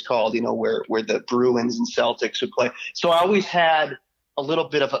time, it was called, where the Bruins and Celtics would play. So I always had a little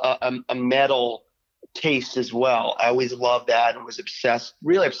bit of a metal taste as well. I always loved that and was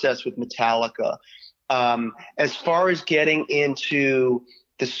really obsessed with Metallica. As far as getting into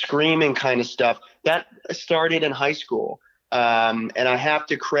the screaming kind of stuff, that started in high school. And I have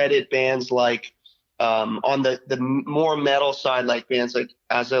to credit bands like, on the more metal side, like bands like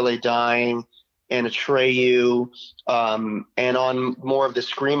As I Lay Dying and Atreyu, and on more of the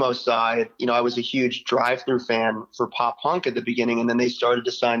screamo side, I was a huge Drive-Thru fan for pop punk at the beginning, and then they started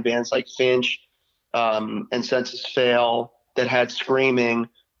to sign bands like Finch, and Census Fail that had screaming,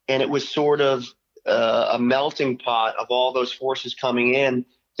 and it was sort of a melting pot of all those forces coming in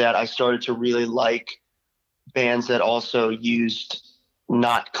that I started to really like bands that also used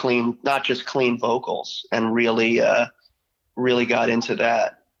not just clean vocals, and really got into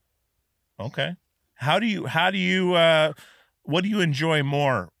that. Okay. How do you what do you enjoy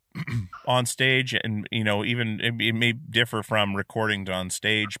more on stage? And, even it may differ from recording to on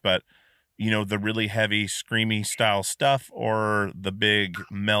stage, but the really heavy, screamy style stuff, or the big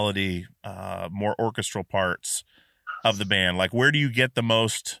melody, more orchestral parts of the band? Like, where do you get the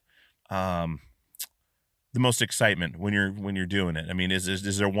most excitement when you're doing it? I mean,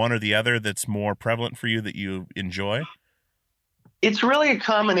 is there one or the other that's more prevalent for you that you enjoy? It's really a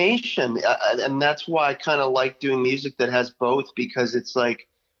combination, and that's why I kind of like doing music that has both, because it's like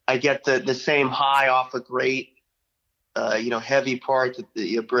I get the same high off a great heavy part,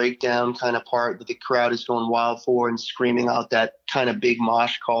 the breakdown kind of part that the crowd is going wild for and screaming out that kind of big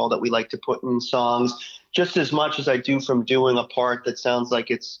mosh call that we like to put in songs, just as much as I do from doing a part that sounds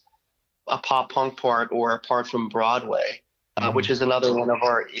like it's a pop punk part or a part from Broadway, which is another one of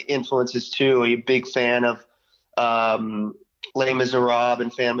our influences too. I'm a big fan of Les Miserables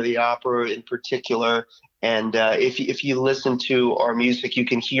and Phantom of the Opera in particular. And if you listen to our music, you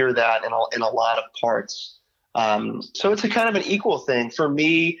can hear that in a lot of parts. So it's a kind of an equal thing. For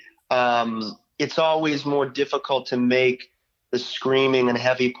me, it's always more difficult to make the screaming and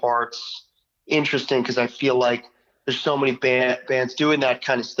heavy parts interesting, because I feel like there's so many bands doing that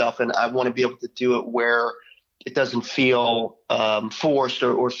kind of stuff, and I want to be able to do it where it doesn't feel forced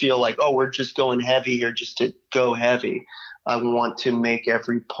or feel like, oh, we're just going heavy here just to go heavy. I want to make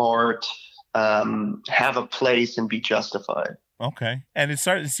every part have a place and be justified. Okay. And it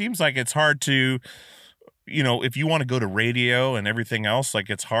seems like it's hard to, if you want to go to radio and everything else, like,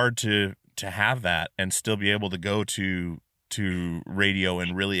 it's hard to have that and still be able to go to to radio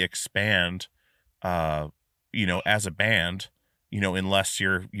and really expand, as a band, unless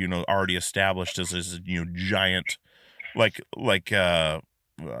you're, already established as giant, like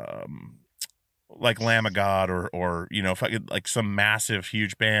Lamb of God or if I could, like some massive,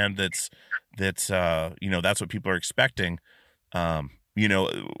 huge band that's that's what people are expecting, having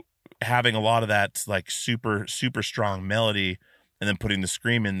a lot of that like super, super strong melody and then putting the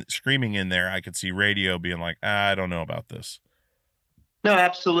screaming in there, I could see radio being like, I don't know about this. No,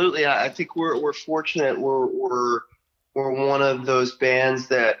 absolutely. I think we're fortunate. We're one of those bands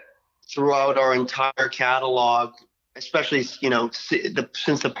that throughout our entire catalog, especially since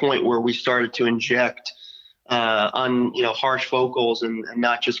the point where we started to inject harsh vocals and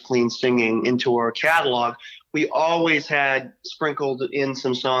not just clean singing into our catalog, we always had sprinkled in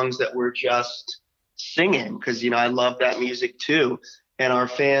some songs that were just singing because I love that music too, and our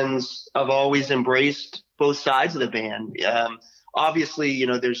fans have always embraced both sides of the band. Obviously,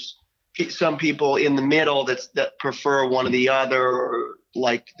 there's some people in the middle that prefer one or the other, or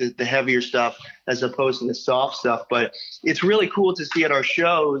like the heavier stuff as opposed to the soft stuff. But it's really cool to see at our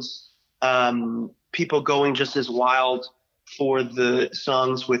shows people going just as wild for the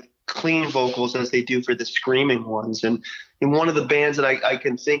songs with clean vocals as they do for the screaming ones. And in one of the bands that I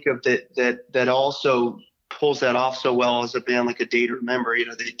can think of that also pulls that off so well is a band like A Day to Remember.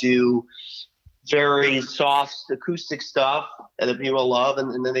 They do very soft acoustic stuff that people love,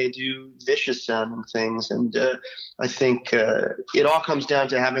 and then they do vicious sounding things. And I think it all comes down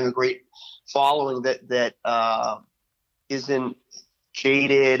to having a great following that isn't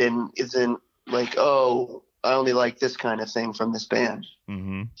jaded and isn't like, oh, I only like this kind of thing from this band.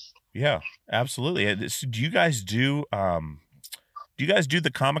 Mm-hmm. Yeah, absolutely. Do you guys do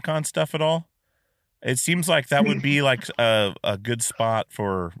the Comic-Con stuff at all? It seems like that would be like a good spot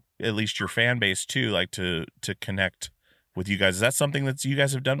for at least your fan base too, like to connect with you guys. Is that something that you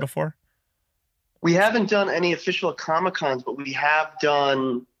guys have done before? We haven't done any official Comic-Cons, but we have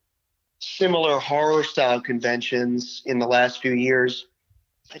done similar horror style conventions in the last few years.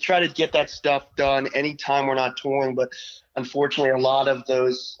 I try to get that stuff done anytime we're not touring, but unfortunately a lot of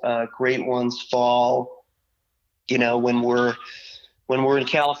those great ones fall, when we're in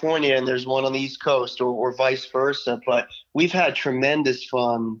California and there's one on the East Coast or vice versa. But we've had tremendous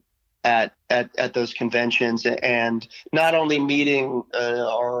fun at those conventions, and not only meeting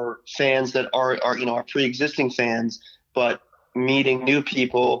our fans that are our pre-existing fans, but meeting new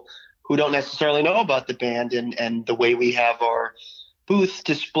people who don't necessarily know about the band, and the way we have our booth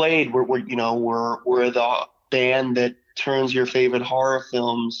displayed, we're the band that turns your favorite horror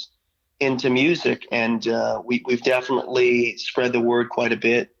films into music, and we've definitely spread the word quite a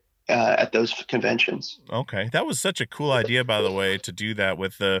bit at those conventions. Okay, that was such a cool idea, by the way, to do that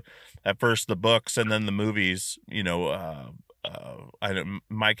with at first the books and then the movies.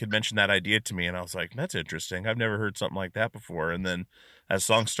 Mike had mentioned that idea to me, and I was like, that's interesting. I've never heard something like that before. And then as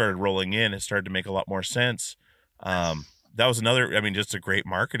songs started rolling in, it started to make a lot more sense. That was another, just a great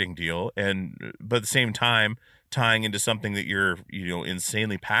marketing deal, but at the same time, tying into something that you're,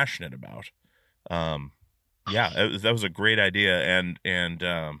 insanely passionate about. That was a great idea.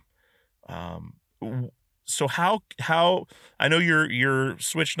 So how I know you're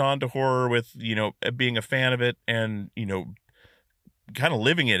switched on to horror with, being a fan of it and, kind of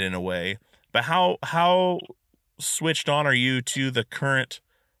living it in a way, but how switched on are you to the current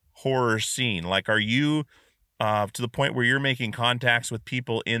horror scene? Like, are you to the point where you're making contacts with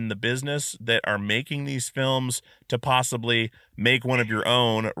people in the business that are making these films to possibly make one of your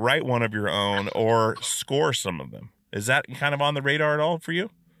own, write one of your own, or score some of them? Is that kind of on the radar at all for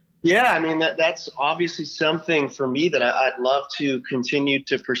you? Yeah, that's obviously something for me that I'd love to continue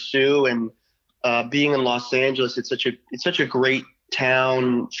to pursue. And being in Los Angeles, it's such a great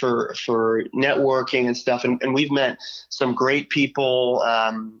town for networking and stuff. And we've met some great people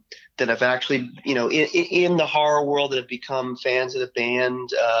that have actually, in the horror world that have become fans of the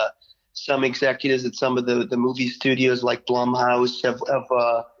band. Some executives at some of the movie studios like Blumhouse have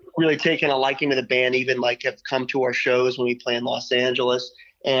really taken a liking to the band, even like have come to our shows when we play in Los Angeles.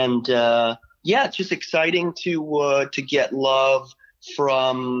 And it's just exciting to get love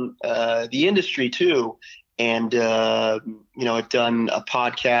from the industry too. And I've done a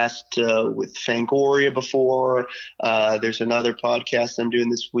podcast with Fangoria before. There's another podcast I'm doing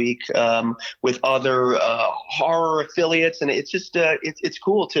this week with other horror affiliates, and it's just it's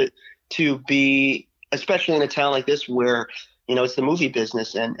cool to be, especially in a town like this where it's the movie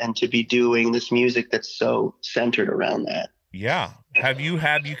business, and to be doing this music that's so centered around that. Yeah. Have you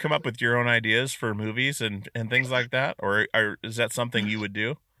come up with your own ideas for movies and things like that? Or is that something you would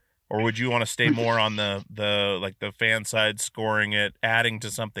do? or would you want to stay more on the fan side, scoring it, adding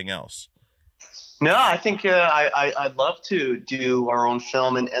to something else? No, I think I'd love to do our own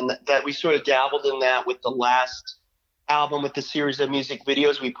film, and that we sort of dabbled in that with the last album with the series of music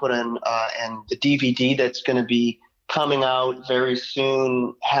videos we put in, and the DVD that's going to be coming out very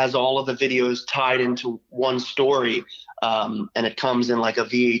soon has all of the videos tied into one story, and it comes in like a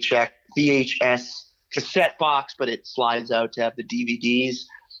VHS cassette box, but it slides out to have the DVDs.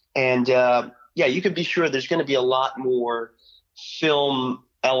 And yeah, you can be sure there's going to be a lot more film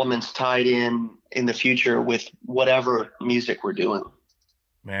elements tied in the future with whatever music we're doing.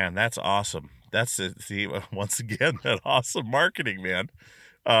 Man, that's awesome. That's it. See, once again, that awesome marketing, man.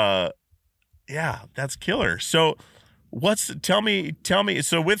 Yeah, that's killer. So tell me,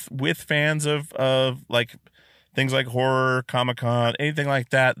 so with fans of like things like horror, Comic-Con, anything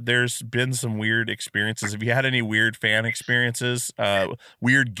like that, there's been some weird experiences. Have you had any weird fan experiences,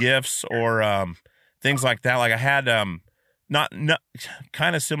 weird gifts or things like that? Like I had not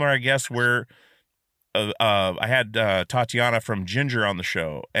kind of similar, I guess, where I had Tatiana from Ginger on the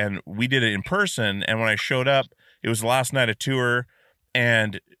show, and we did it in person. And when I showed up, it was the last night of tour,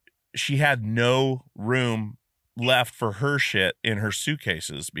 and she had no room left for her shit in her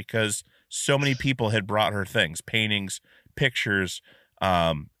suitcases because so many people had brought her things, paintings, pictures,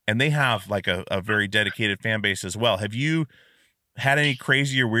 and they have like a very dedicated fan base as well. Have you had any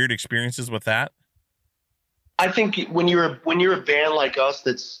crazy or weird experiences with that? I think when you're a band like us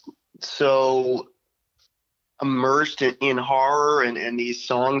that's so immersed in horror and these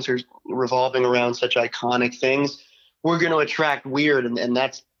songs are revolving around such iconic things, we're going to attract weird, and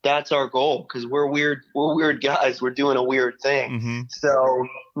that's our goal, because we're weird guys. We're doing a weird thing. Mm-hmm. So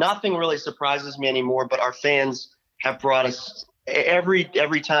nothing really surprises me anymore, but our fans have brought us every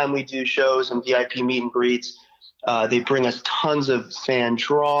time we do shows and VIP meet and greets, they bring us tons of fan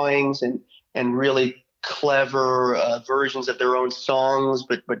drawings and really clever versions of their own songs,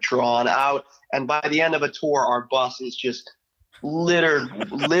 but drawn out. And by the end of a tour, our bus is just littered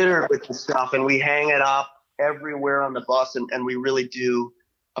with the stuff, and we hang it up everywhere on the bus, and we really do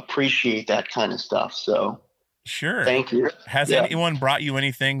appreciate that kind of stuff. So sure. Thank you. Has anyone brought you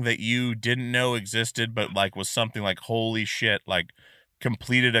anything that you didn't know existed, but like was something like, holy shit, like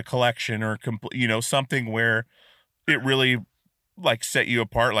completed a collection or something where it really like set you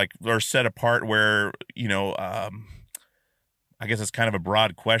apart, like, or set apart where, I guess it's kind of a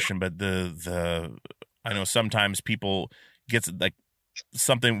broad question, but I know sometimes people get like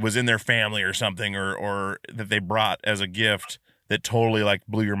something was in their family or something, or that they brought as a gift that totally like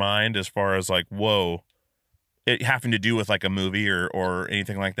blew your mind as far as like, whoa, it having to do with like a movie or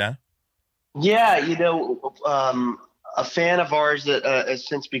anything like that? Yeah. A fan of ours that has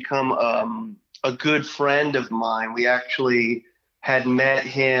since become a good friend of mine. We actually had met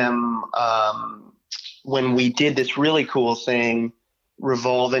him when we did this really cool thing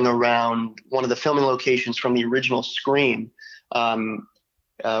revolving around one of the filming locations from the original Scream.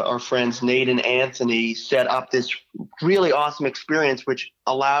 Our friends Nate and Anthony set up this really awesome experience, which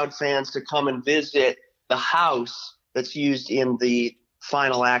allowed fans to come and visit the house that's used in the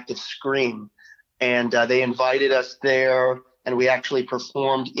final act of Scream. And they invited us there, and we actually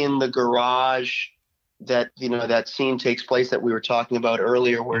performed in the garage that scene takes place that we were talking about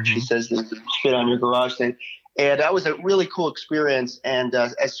earlier, where she says the shit on your garage thing. And that was a really cool experience. And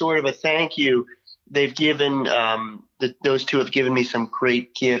as sort of a thank you, they've given those two have given me some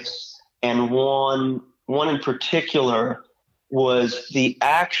great gifts, and one in particular was the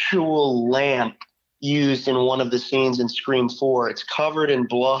actual lamp used in one of the scenes in Scream 4. It's covered in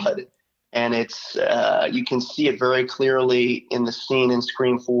blood, and it's you can see it very clearly in the scene in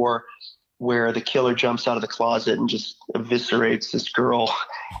Scream 4 where the killer jumps out of the closet and just eviscerates this girl,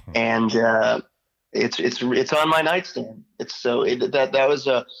 and it's on my nightstand. That was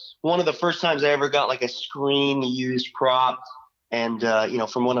one of the first times I ever got like a screen used prop, and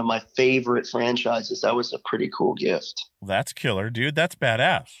from one of my favorite franchises. That was a pretty cool gift. That's killer, dude. That's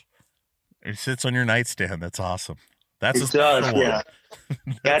badass. It sits on your nightstand. That's awesome. That's a special one. Yeah.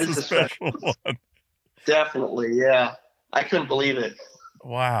 That is a special one. Definitely, yeah. I couldn't believe it.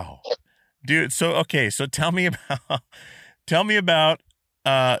 Wow, dude. So tell me about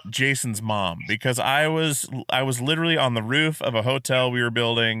Jason's mom, because I was literally on the roof of a hotel we were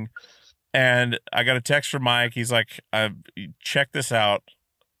building, and I got a text from Mike. He's like, check this out.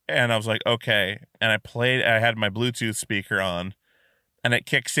 And I was like, okay. And I had my Bluetooth speaker on, and it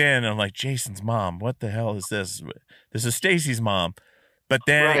kicks in, and I'm like, Jason's mom, what the hell is this? This is Stacy's mom. But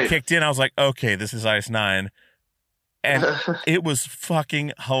then It kicked in. I was like, okay, this is Ice 9. And it was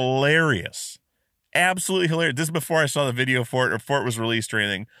fucking hilarious. Absolutely hilarious. This is before I saw the video for it, or before it was released or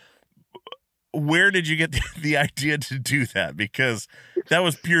anything. where did you get the idea to do that? Because that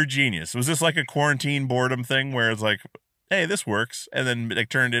was pure genius. Was this like a quarantine boredom thing where it's like, hey, this works, and then like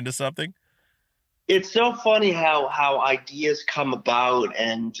turned into something? It's so funny how ideas come about,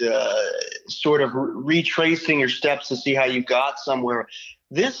 and sort of retracing your steps to see how you got somewhere.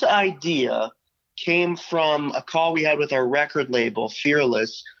 This idea came from a call we had with our record label,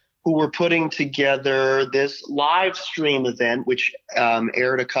 Fearless, who were putting together this live stream event, which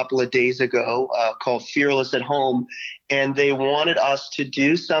aired a couple of days ago, called Fearless at Home. And they wanted us to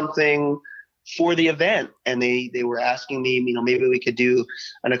do something for the event. And they were asking me, maybe we could do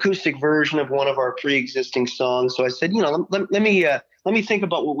an acoustic version of one of our pre-existing songs. So I said, let me think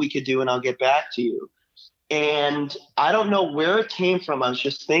about what we could do, and I'll get back to you. And I don't know where it came from. I was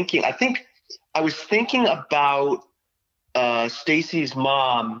just thinking, I was thinking about Stacy's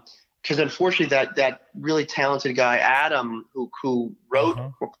mom, because unfortunately that really talented guy Adam, who wrote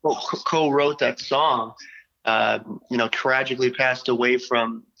co-wrote that song, tragically passed away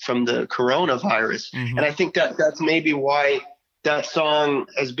from the coronavirus. Mm-hmm. And I think that's maybe why that song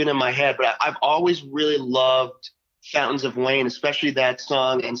has been in my head. But I've always really loved Fountains of Wayne, especially that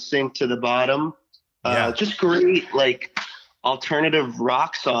song and Sink to the Bottom. Just great, like, alternative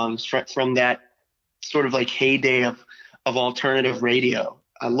rock songs from that sort of like heyday of alternative radio.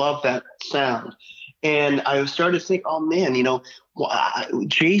 I love that sound. And I started to think, oh man,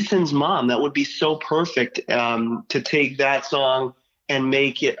 Jason's mom, that would be so perfect to take that song and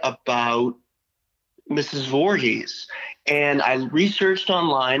make it about Mrs. Voorhees. And I researched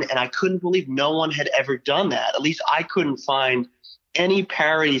online, and I couldn't believe no one had ever done that. At least I couldn't find any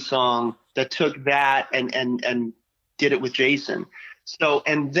parody song that took that and did it with Jason. So,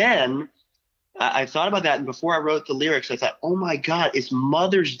 and then I thought about that, and before I wrote the lyrics, I thought, oh my God, it's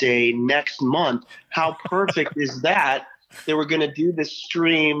Mother's Day next month. How perfect is that? They were going to do this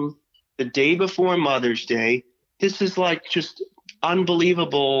stream the day before Mother's Day. This is like just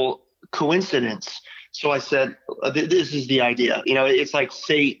unbelievable coincidence. So I said, this is the idea. It's like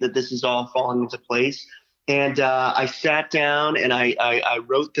fate that this is all falling into place. And I sat down and I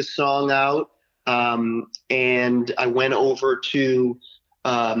wrote the song out, and I went over to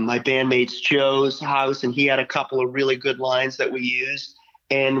my bandmate's Joe's house, and he had a couple of really good lines that we used,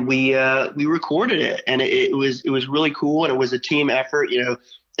 and we recorded it, and it was really cool, and it was a team effort.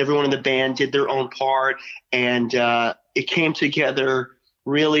 Everyone in the band did their own part, and it came together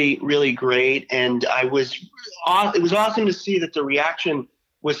really, really great. And it was awesome to see that the reaction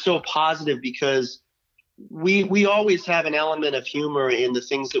was so positive, because we always have an element of humor in the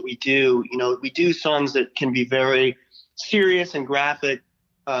things that we do. We do songs that can be very serious and graphic,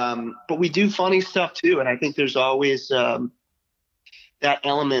 but we do funny stuff too. And I think there's always that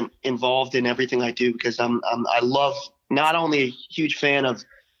element involved in everything I do, because I love, not only a huge fan of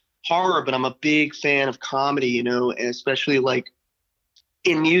horror, but I'm a big fan of comedy, and especially like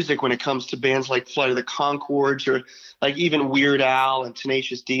in music when it comes to bands like Flight of the Conchords, or like even Weird Al and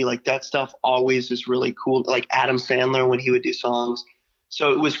Tenacious D. Like that stuff always is really cool. Like Adam Sandler when he would do songs.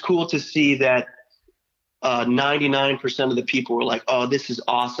 So it was cool to see that 99% of the people were like, oh, this is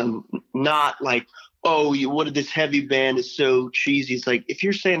awesome. Not like, oh, what this heavy band is so cheesy. It's like, if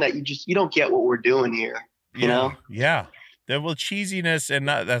you're saying that, you don't get what we're doing here, you know? Yeah. Well, cheesiness, and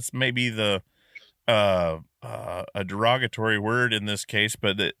that's maybe a derogatory word in this case,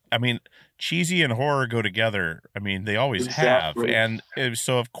 but cheesy and horror go together. They always Exactly. have. And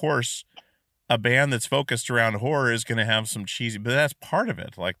so of course a band that's focused around horror is going to have some cheesy, but that's part of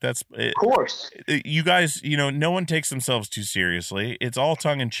it. Like that's, of course, you guys, no one takes themselves too seriously. It's all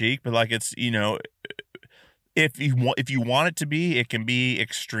tongue in cheek, but like it's, if you want it to be, it can be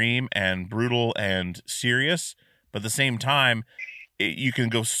extreme and brutal and serious, but at the same time, you can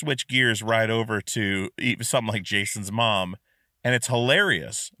go switch gears right over to something like Jason's Mom, and it's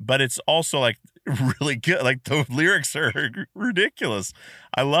hilarious, but it's also like really good. Like the lyrics are ridiculous.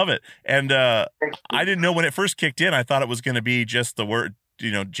 I love it. And I didn't know when it first kicked in, I thought it was going to be just the word,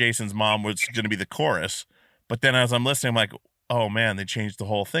 Jason's Mom was going to be the chorus. But then as I'm listening, I'm like, oh man, they changed the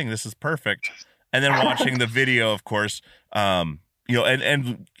whole thing. This is perfect. And then watching the video, of course, and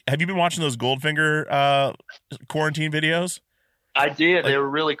have you been watching those Goldfinger quarantine videos? I did. They were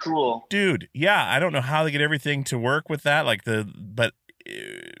really cool, dude. Yeah, I don't know how they get everything to work with that. But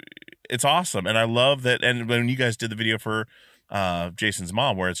it's awesome, and I love that. And when you guys did the video for Jason's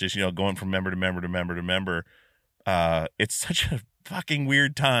Mom, where it's just going from member to member to member to member, it's such a fucking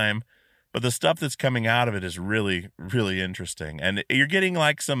weird time. But the stuff that's coming out of it is really, really interesting, and you're getting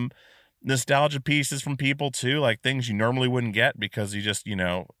like some nostalgia pieces from people too, like things you normally wouldn't get because you just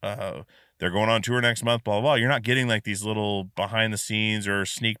they're going on tour next month, blah, blah, blah. You're not getting like these little behind the scenes or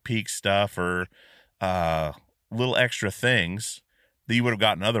sneak peek stuff or little extra things that you would have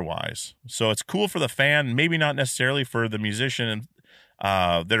gotten otherwise. So it's cool for the fan, maybe not necessarily for the musician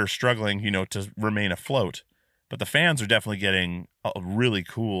that are struggling, you know, to remain afloat. But the fans are definitely getting a really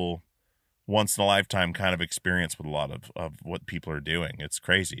cool once in a lifetime kind of experience with a lot of what people are doing. It's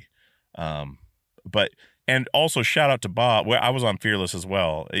crazy. And also shout out to Bob. Well, I was on Fearless as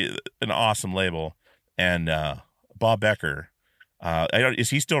well. An awesome label. And Bob Becker, is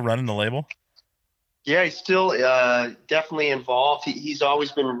he still running the label? Yeah, he's still definitely involved. He's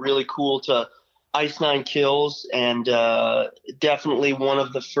always been really cool to Ice Nine Kills, and definitely one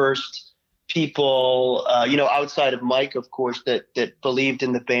of the first people, outside of Mike, of course, that believed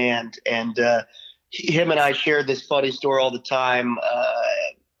in the band. And him and I shared this funny story all the time.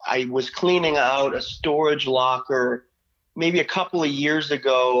 I was cleaning out a storage locker maybe a couple of years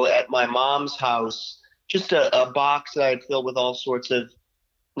ago at my mom's house, just a box that I had filled with all sorts of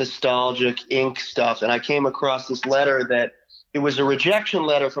nostalgic ink stuff. And I came across this letter that it was a rejection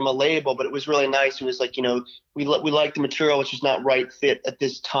letter from a label, but it was really nice. It was like, we like the material, which is not right fit at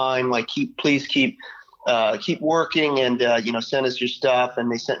this time. Like, please keep working and, send us your stuff.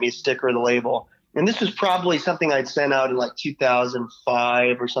 And they sent me a sticker of the label. And this was probably something I'd sent out in like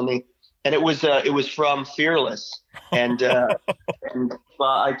 2005 or something. And it was from Fearless. And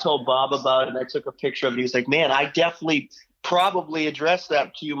I told Bob about it, and I took a picture of it. He was like, man, I definitely probably addressed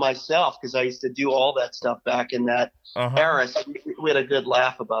that to you myself, because I used to do all that stuff back in that era. So we had a good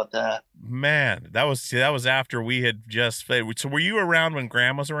laugh about that. Man, that was after we had just. So were you around when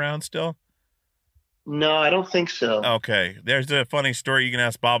Graham was around still? No, I don't think so. Okay. There's a funny story. You can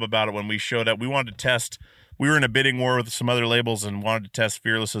ask Bob about it. When we showed up, we wanted to test. We were in a bidding war with some other labels and wanted to test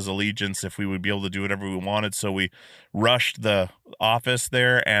Fearless's allegiance if we would be able to do whatever we wanted. So we rushed the office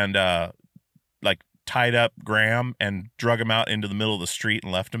there and tied up Graham and drug him out into the middle of the street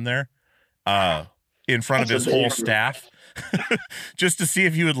and left him there in front of his whole staff just to see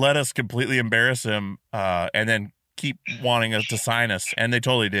if he would let us completely embarrass him and then keep wanting us to sign us. And they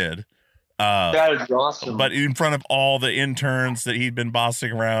totally did. That is awesome. But in front of all the interns that he'd been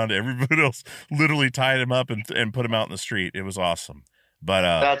bossing around, everybody else literally tied him up and put him out in the street. It was awesome. But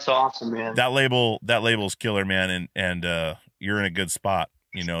that's awesome, man. That label's killer, man, and you're in a good spot.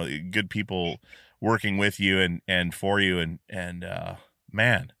 Good people working with you and for you and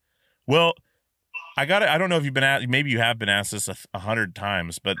man. Well, I don't know if you've been asked, maybe you have been asked this 100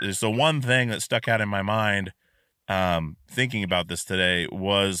 times, but it's the one thing that stuck out in my mind thinking about this today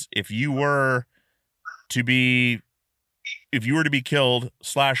was if you were to be killed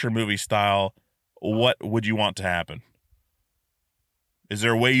slasher movie style, what would you want to happen? Is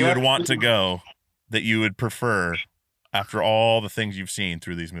there a way you would want to go that you would prefer after all the things you've seen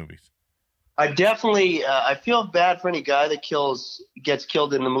through these movies? I definitely, I feel bad for any guy that gets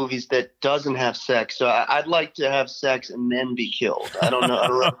killed in the movies that doesn't have sex. So I'd like to have sex and then be killed. I don't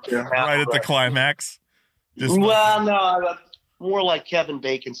know. Right at the climax. Well, no, more like Kevin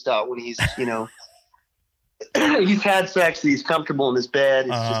Bacon style when he's, he's had sex, he's comfortable in his bed,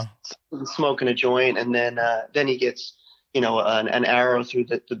 he's just smoking a joint, and then he gets, an arrow through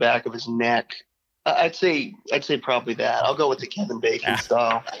the back of his neck. I'd say probably that. I'll go with the Kevin Bacon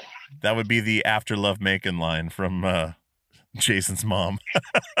style. That would be the after love making line from Jason's mom.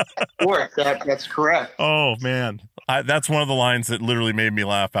 That's correct. Oh man, that's one of the lines that literally made me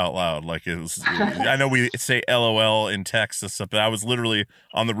laugh out loud. Like I know we say LOL in text and stuff, but I was literally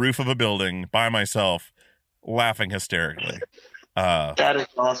on the roof of a building by myself, laughing hysterically. That is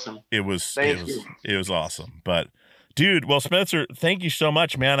awesome. It was awesome. But dude, well, Spencer, thank you so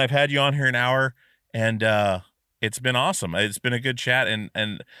much, man. I've had you on here an hour, and it's been awesome. It's been a good chat,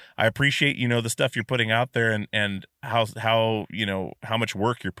 and I appreciate, the stuff you're putting out there and how much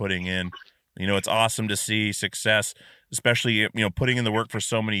work you're putting in. It's awesome to see success, especially, putting in the work for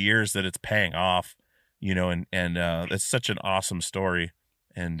so many years that it's paying off, and it's such an awesome story.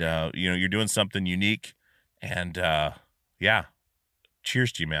 And, you're doing something unique, and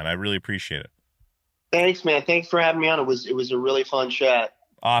cheers to you, man. I really appreciate it. Thanks, man. Thanks for having me on. It was a really fun chat.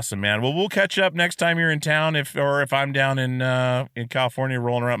 Awesome, man. Well, we'll catch up next time you're in town, if I'm down in California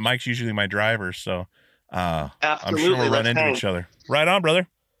rolling around. Mike's usually my driver, so I'm sure we'll run into each other. Right on, brother.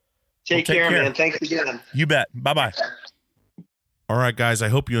 Take care, man. Thanks again. You bet. Bye-bye. All right, guys. I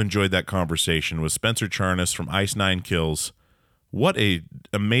hope you enjoyed that conversation with Spencer Charnas from Ice Nine Kills. What a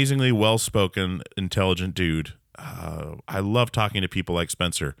amazingly well-spoken, intelligent dude. I love talking to people like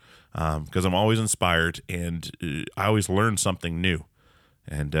Spencer because I'm always inspired, and I always learn something new.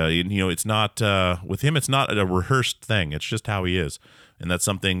 And, it's not, with him, it's not a rehearsed thing. It's just how he is. And that's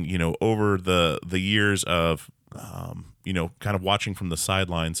something, over the years of, kind of watching from the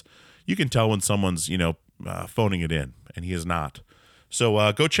sidelines, you can tell when someone's, phoning it in, and he is not.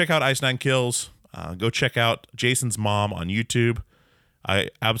 So go check out Ice Nine Kills. Go check out Jason's mom on YouTube. I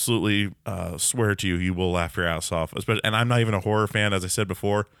absolutely swear to you, you will laugh your ass off. And I'm not even a horror fan, as I said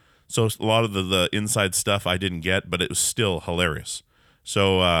before. So a lot of the inside stuff I didn't get, but it was still hilarious.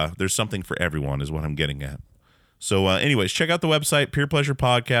 So there's something for everyone is what I'm getting at. So anyways, check out the website,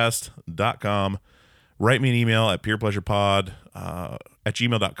 peerpleasurepodcast.com. Write me an email at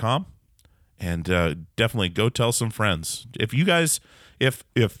peerpleasurepod@gmail.com. And definitely go tell some friends. If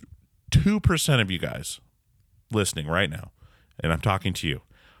 2% of you guys listening right now, and I'm talking to you,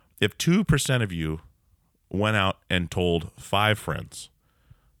 if 2% of you went out and told 5 friends,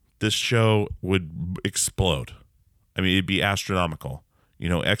 this show would explode. I mean, it'd be astronomical.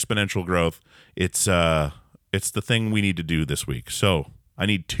 Exponential growth. It's the thing we need to do this week. So I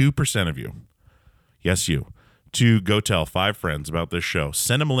need 2% of you, yes, you, to go tell 5 friends about this show.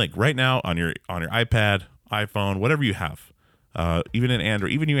 Send them a link right now on your iPad, iPhone, whatever you have, even in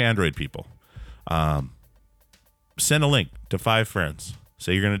Android, even you Android people. Send a link to 5 friends.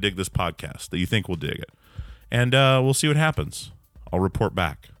 Say you're going to dig this podcast, that you think will dig it, and we'll see what happens. I'll report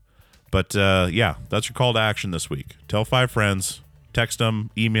back. But yeah, that's your call to action this week. Tell 5 friends, text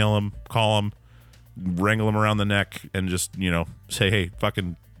them, email them, call them, wrangle them around the neck, and just say, hey,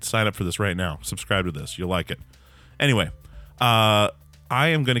 fucking sign up for this right now. Subscribe to this. You'll like it. Anyway, I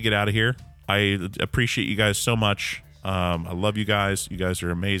am going to get out of here. I appreciate you guys so much. I love you guys. You guys are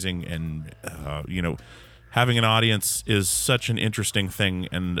amazing. And, having an audience is such an interesting thing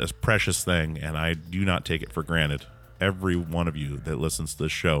and a precious thing. And I do not take it for granted. Every one of you that listens to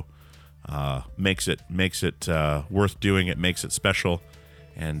this show makes it worth doing. It makes it special.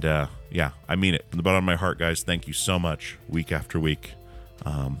 And, yeah, I mean it from the bottom of my heart, guys. Thank you so much week after week.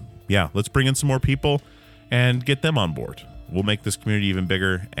 Yeah, let's bring in some more people and get them on board. We'll make this community even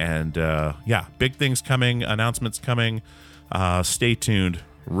bigger. And yeah, big things coming, announcements coming. Stay tuned,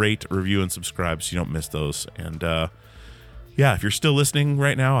 rate, review, and subscribe so you don't miss those. And yeah, if you're still listening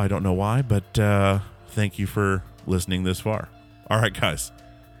right now, I don't know why, but thank you for listening this far. All right, guys,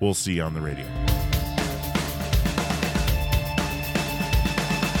 we'll see you on the radio.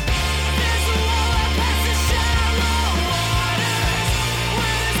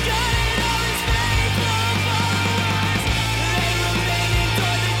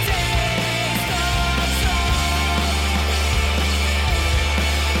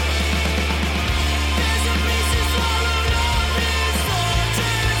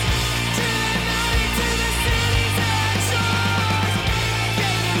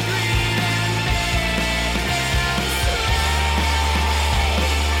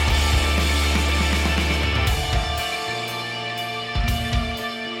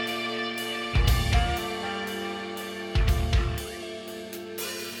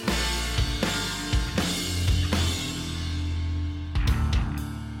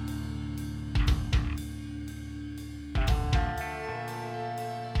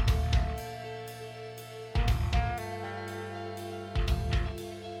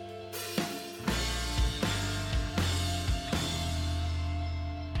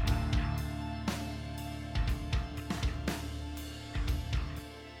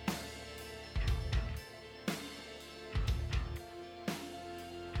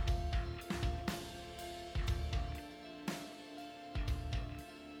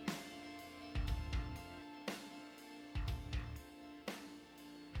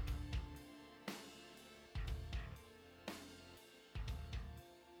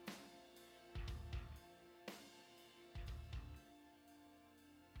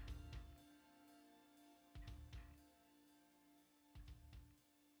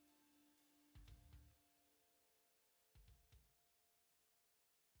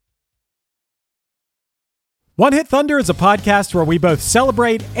 One Hit Thunder is a podcast where we both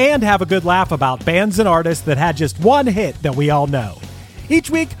celebrate and have a good laugh about bands and artists that had just one hit that we all know. Each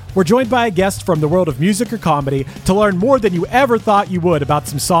week, we're joined by a guest from the world of music or comedy to learn more than you ever thought you would about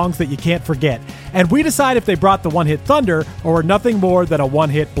some songs that you can't forget. And we decide if they brought the One Hit Thunder or were nothing more than a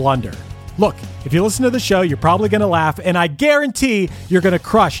one-hit blunder. Look, if you listen to the show, you're probably going to laugh, and I guarantee you're going to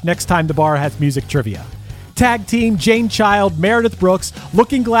crush next time the bar has music trivia. Tag Team, Jane Child, Meredith Brooks,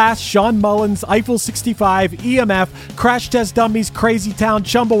 Looking Glass, Sean Mullins, Eiffel 65, EMF, Crash Test Dummies, Crazy Town,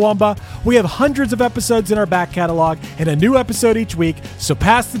 Chumbawamba. We have hundreds of episodes in our back catalog and a new episode each week, so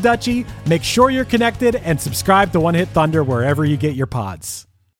pass the Dutchie, make sure you're connected, and subscribe to One Hit Thunder wherever you get your pods.